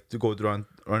 times, like to go run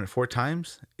it 4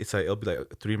 times, it's like it'll be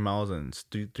like 3 miles and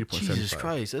 3.75. Jesus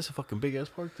Christ, that's a fucking big ass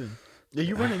park then. Yeah,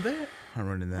 you running that? I'm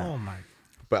running that. Oh my.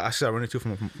 But actually, I run it too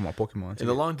from my Pokemon. In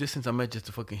the long distance, I might just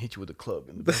to fucking hit you with a club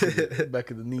in the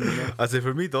back of the knee. You know? I say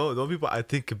for me though, those people I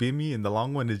think could beat me in the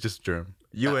long one is just Germ.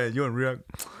 You and Ryuk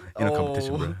in a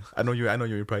competition, bro. I know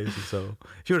you're practicing. So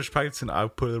if you were just practicing, I'll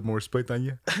put a little more respect on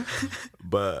you.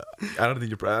 But I don't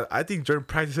think I think Germ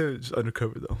practicing is just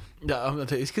undercover though. Yeah, I'm gonna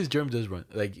tell you, it's because Germ does run.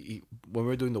 Like when we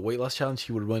were doing the weight loss challenge,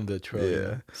 he would run the trail. Yeah. You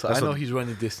know? So That's I know what- he's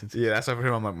running distance. Yeah, that's why for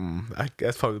him I'm like,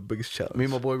 that's probably the biggest challenge. Me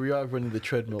and my boy Riyadh running the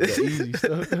treadmill, that easy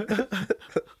stuff.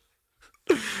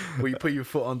 Where you put your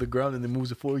foot on the ground and it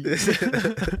moves it for you.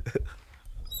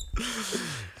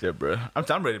 Yeah, bro.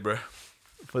 I'm ready, bro.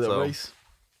 For the So- race.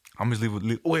 I'm just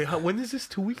leave. Wait, when is this?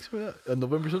 2 weeks for that?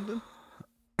 November something?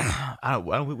 We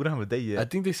don't have a date yet. I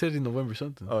think they said in November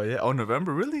something. Oh yeah. Oh,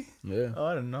 November, really? Yeah. Oh,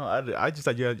 I don't know. I just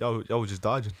thought y'all was just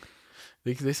dodging.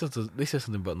 They said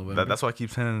something about November. That's why I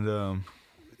keep sending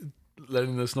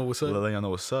letting us know what's up. letting y'all know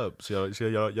what's up, so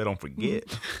y'all don't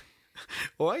forget.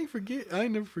 Oh, I ain't forget. I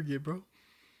ain't never forget, bro.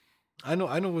 I know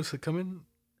what's coming,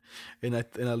 and I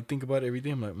think about it every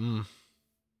day. I'm like, am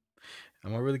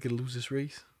I really gonna lose this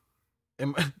race?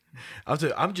 I'll tell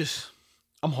you,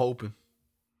 I'm hoping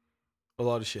a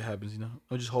lot of shit happens. You know,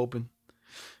 I'm just hoping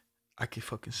I can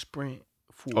fucking sprint.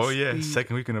 Full Oh yeah, speed.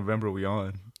 second week in November we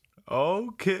on.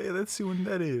 Okay, let's see when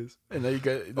that is. And now you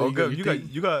got. Oh, good. your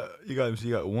You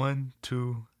thing got 1,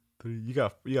 2, 3. You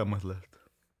got a month left.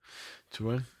 to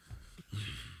run,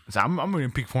 So I'm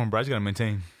in peak form, bro. I just gotta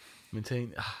maintain.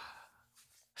 maintain.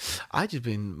 I just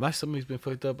been my stomach's been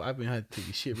fucked up. I've been had to take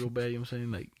a shit real bad. You know what I'm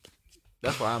saying? Like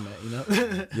that's where I'm at. You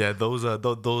know. Yeah, those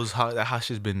that hot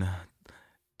shit's been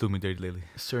doing me dirty lately.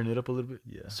 Stirring it up a little bit.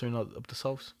 Yeah. Stirring up the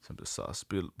sauce. Some of the sauce,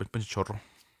 bunch of chorro.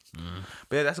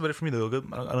 But yeah, that's about it for me though. Good.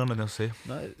 I don't know what else to say.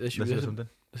 No, Let's say something.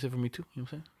 That's it for me too. You know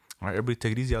what I'm saying? All right, everybody,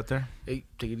 take it easy out there. Hey,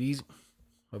 take it easy.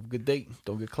 Have a good day.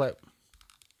 Don't get clapped.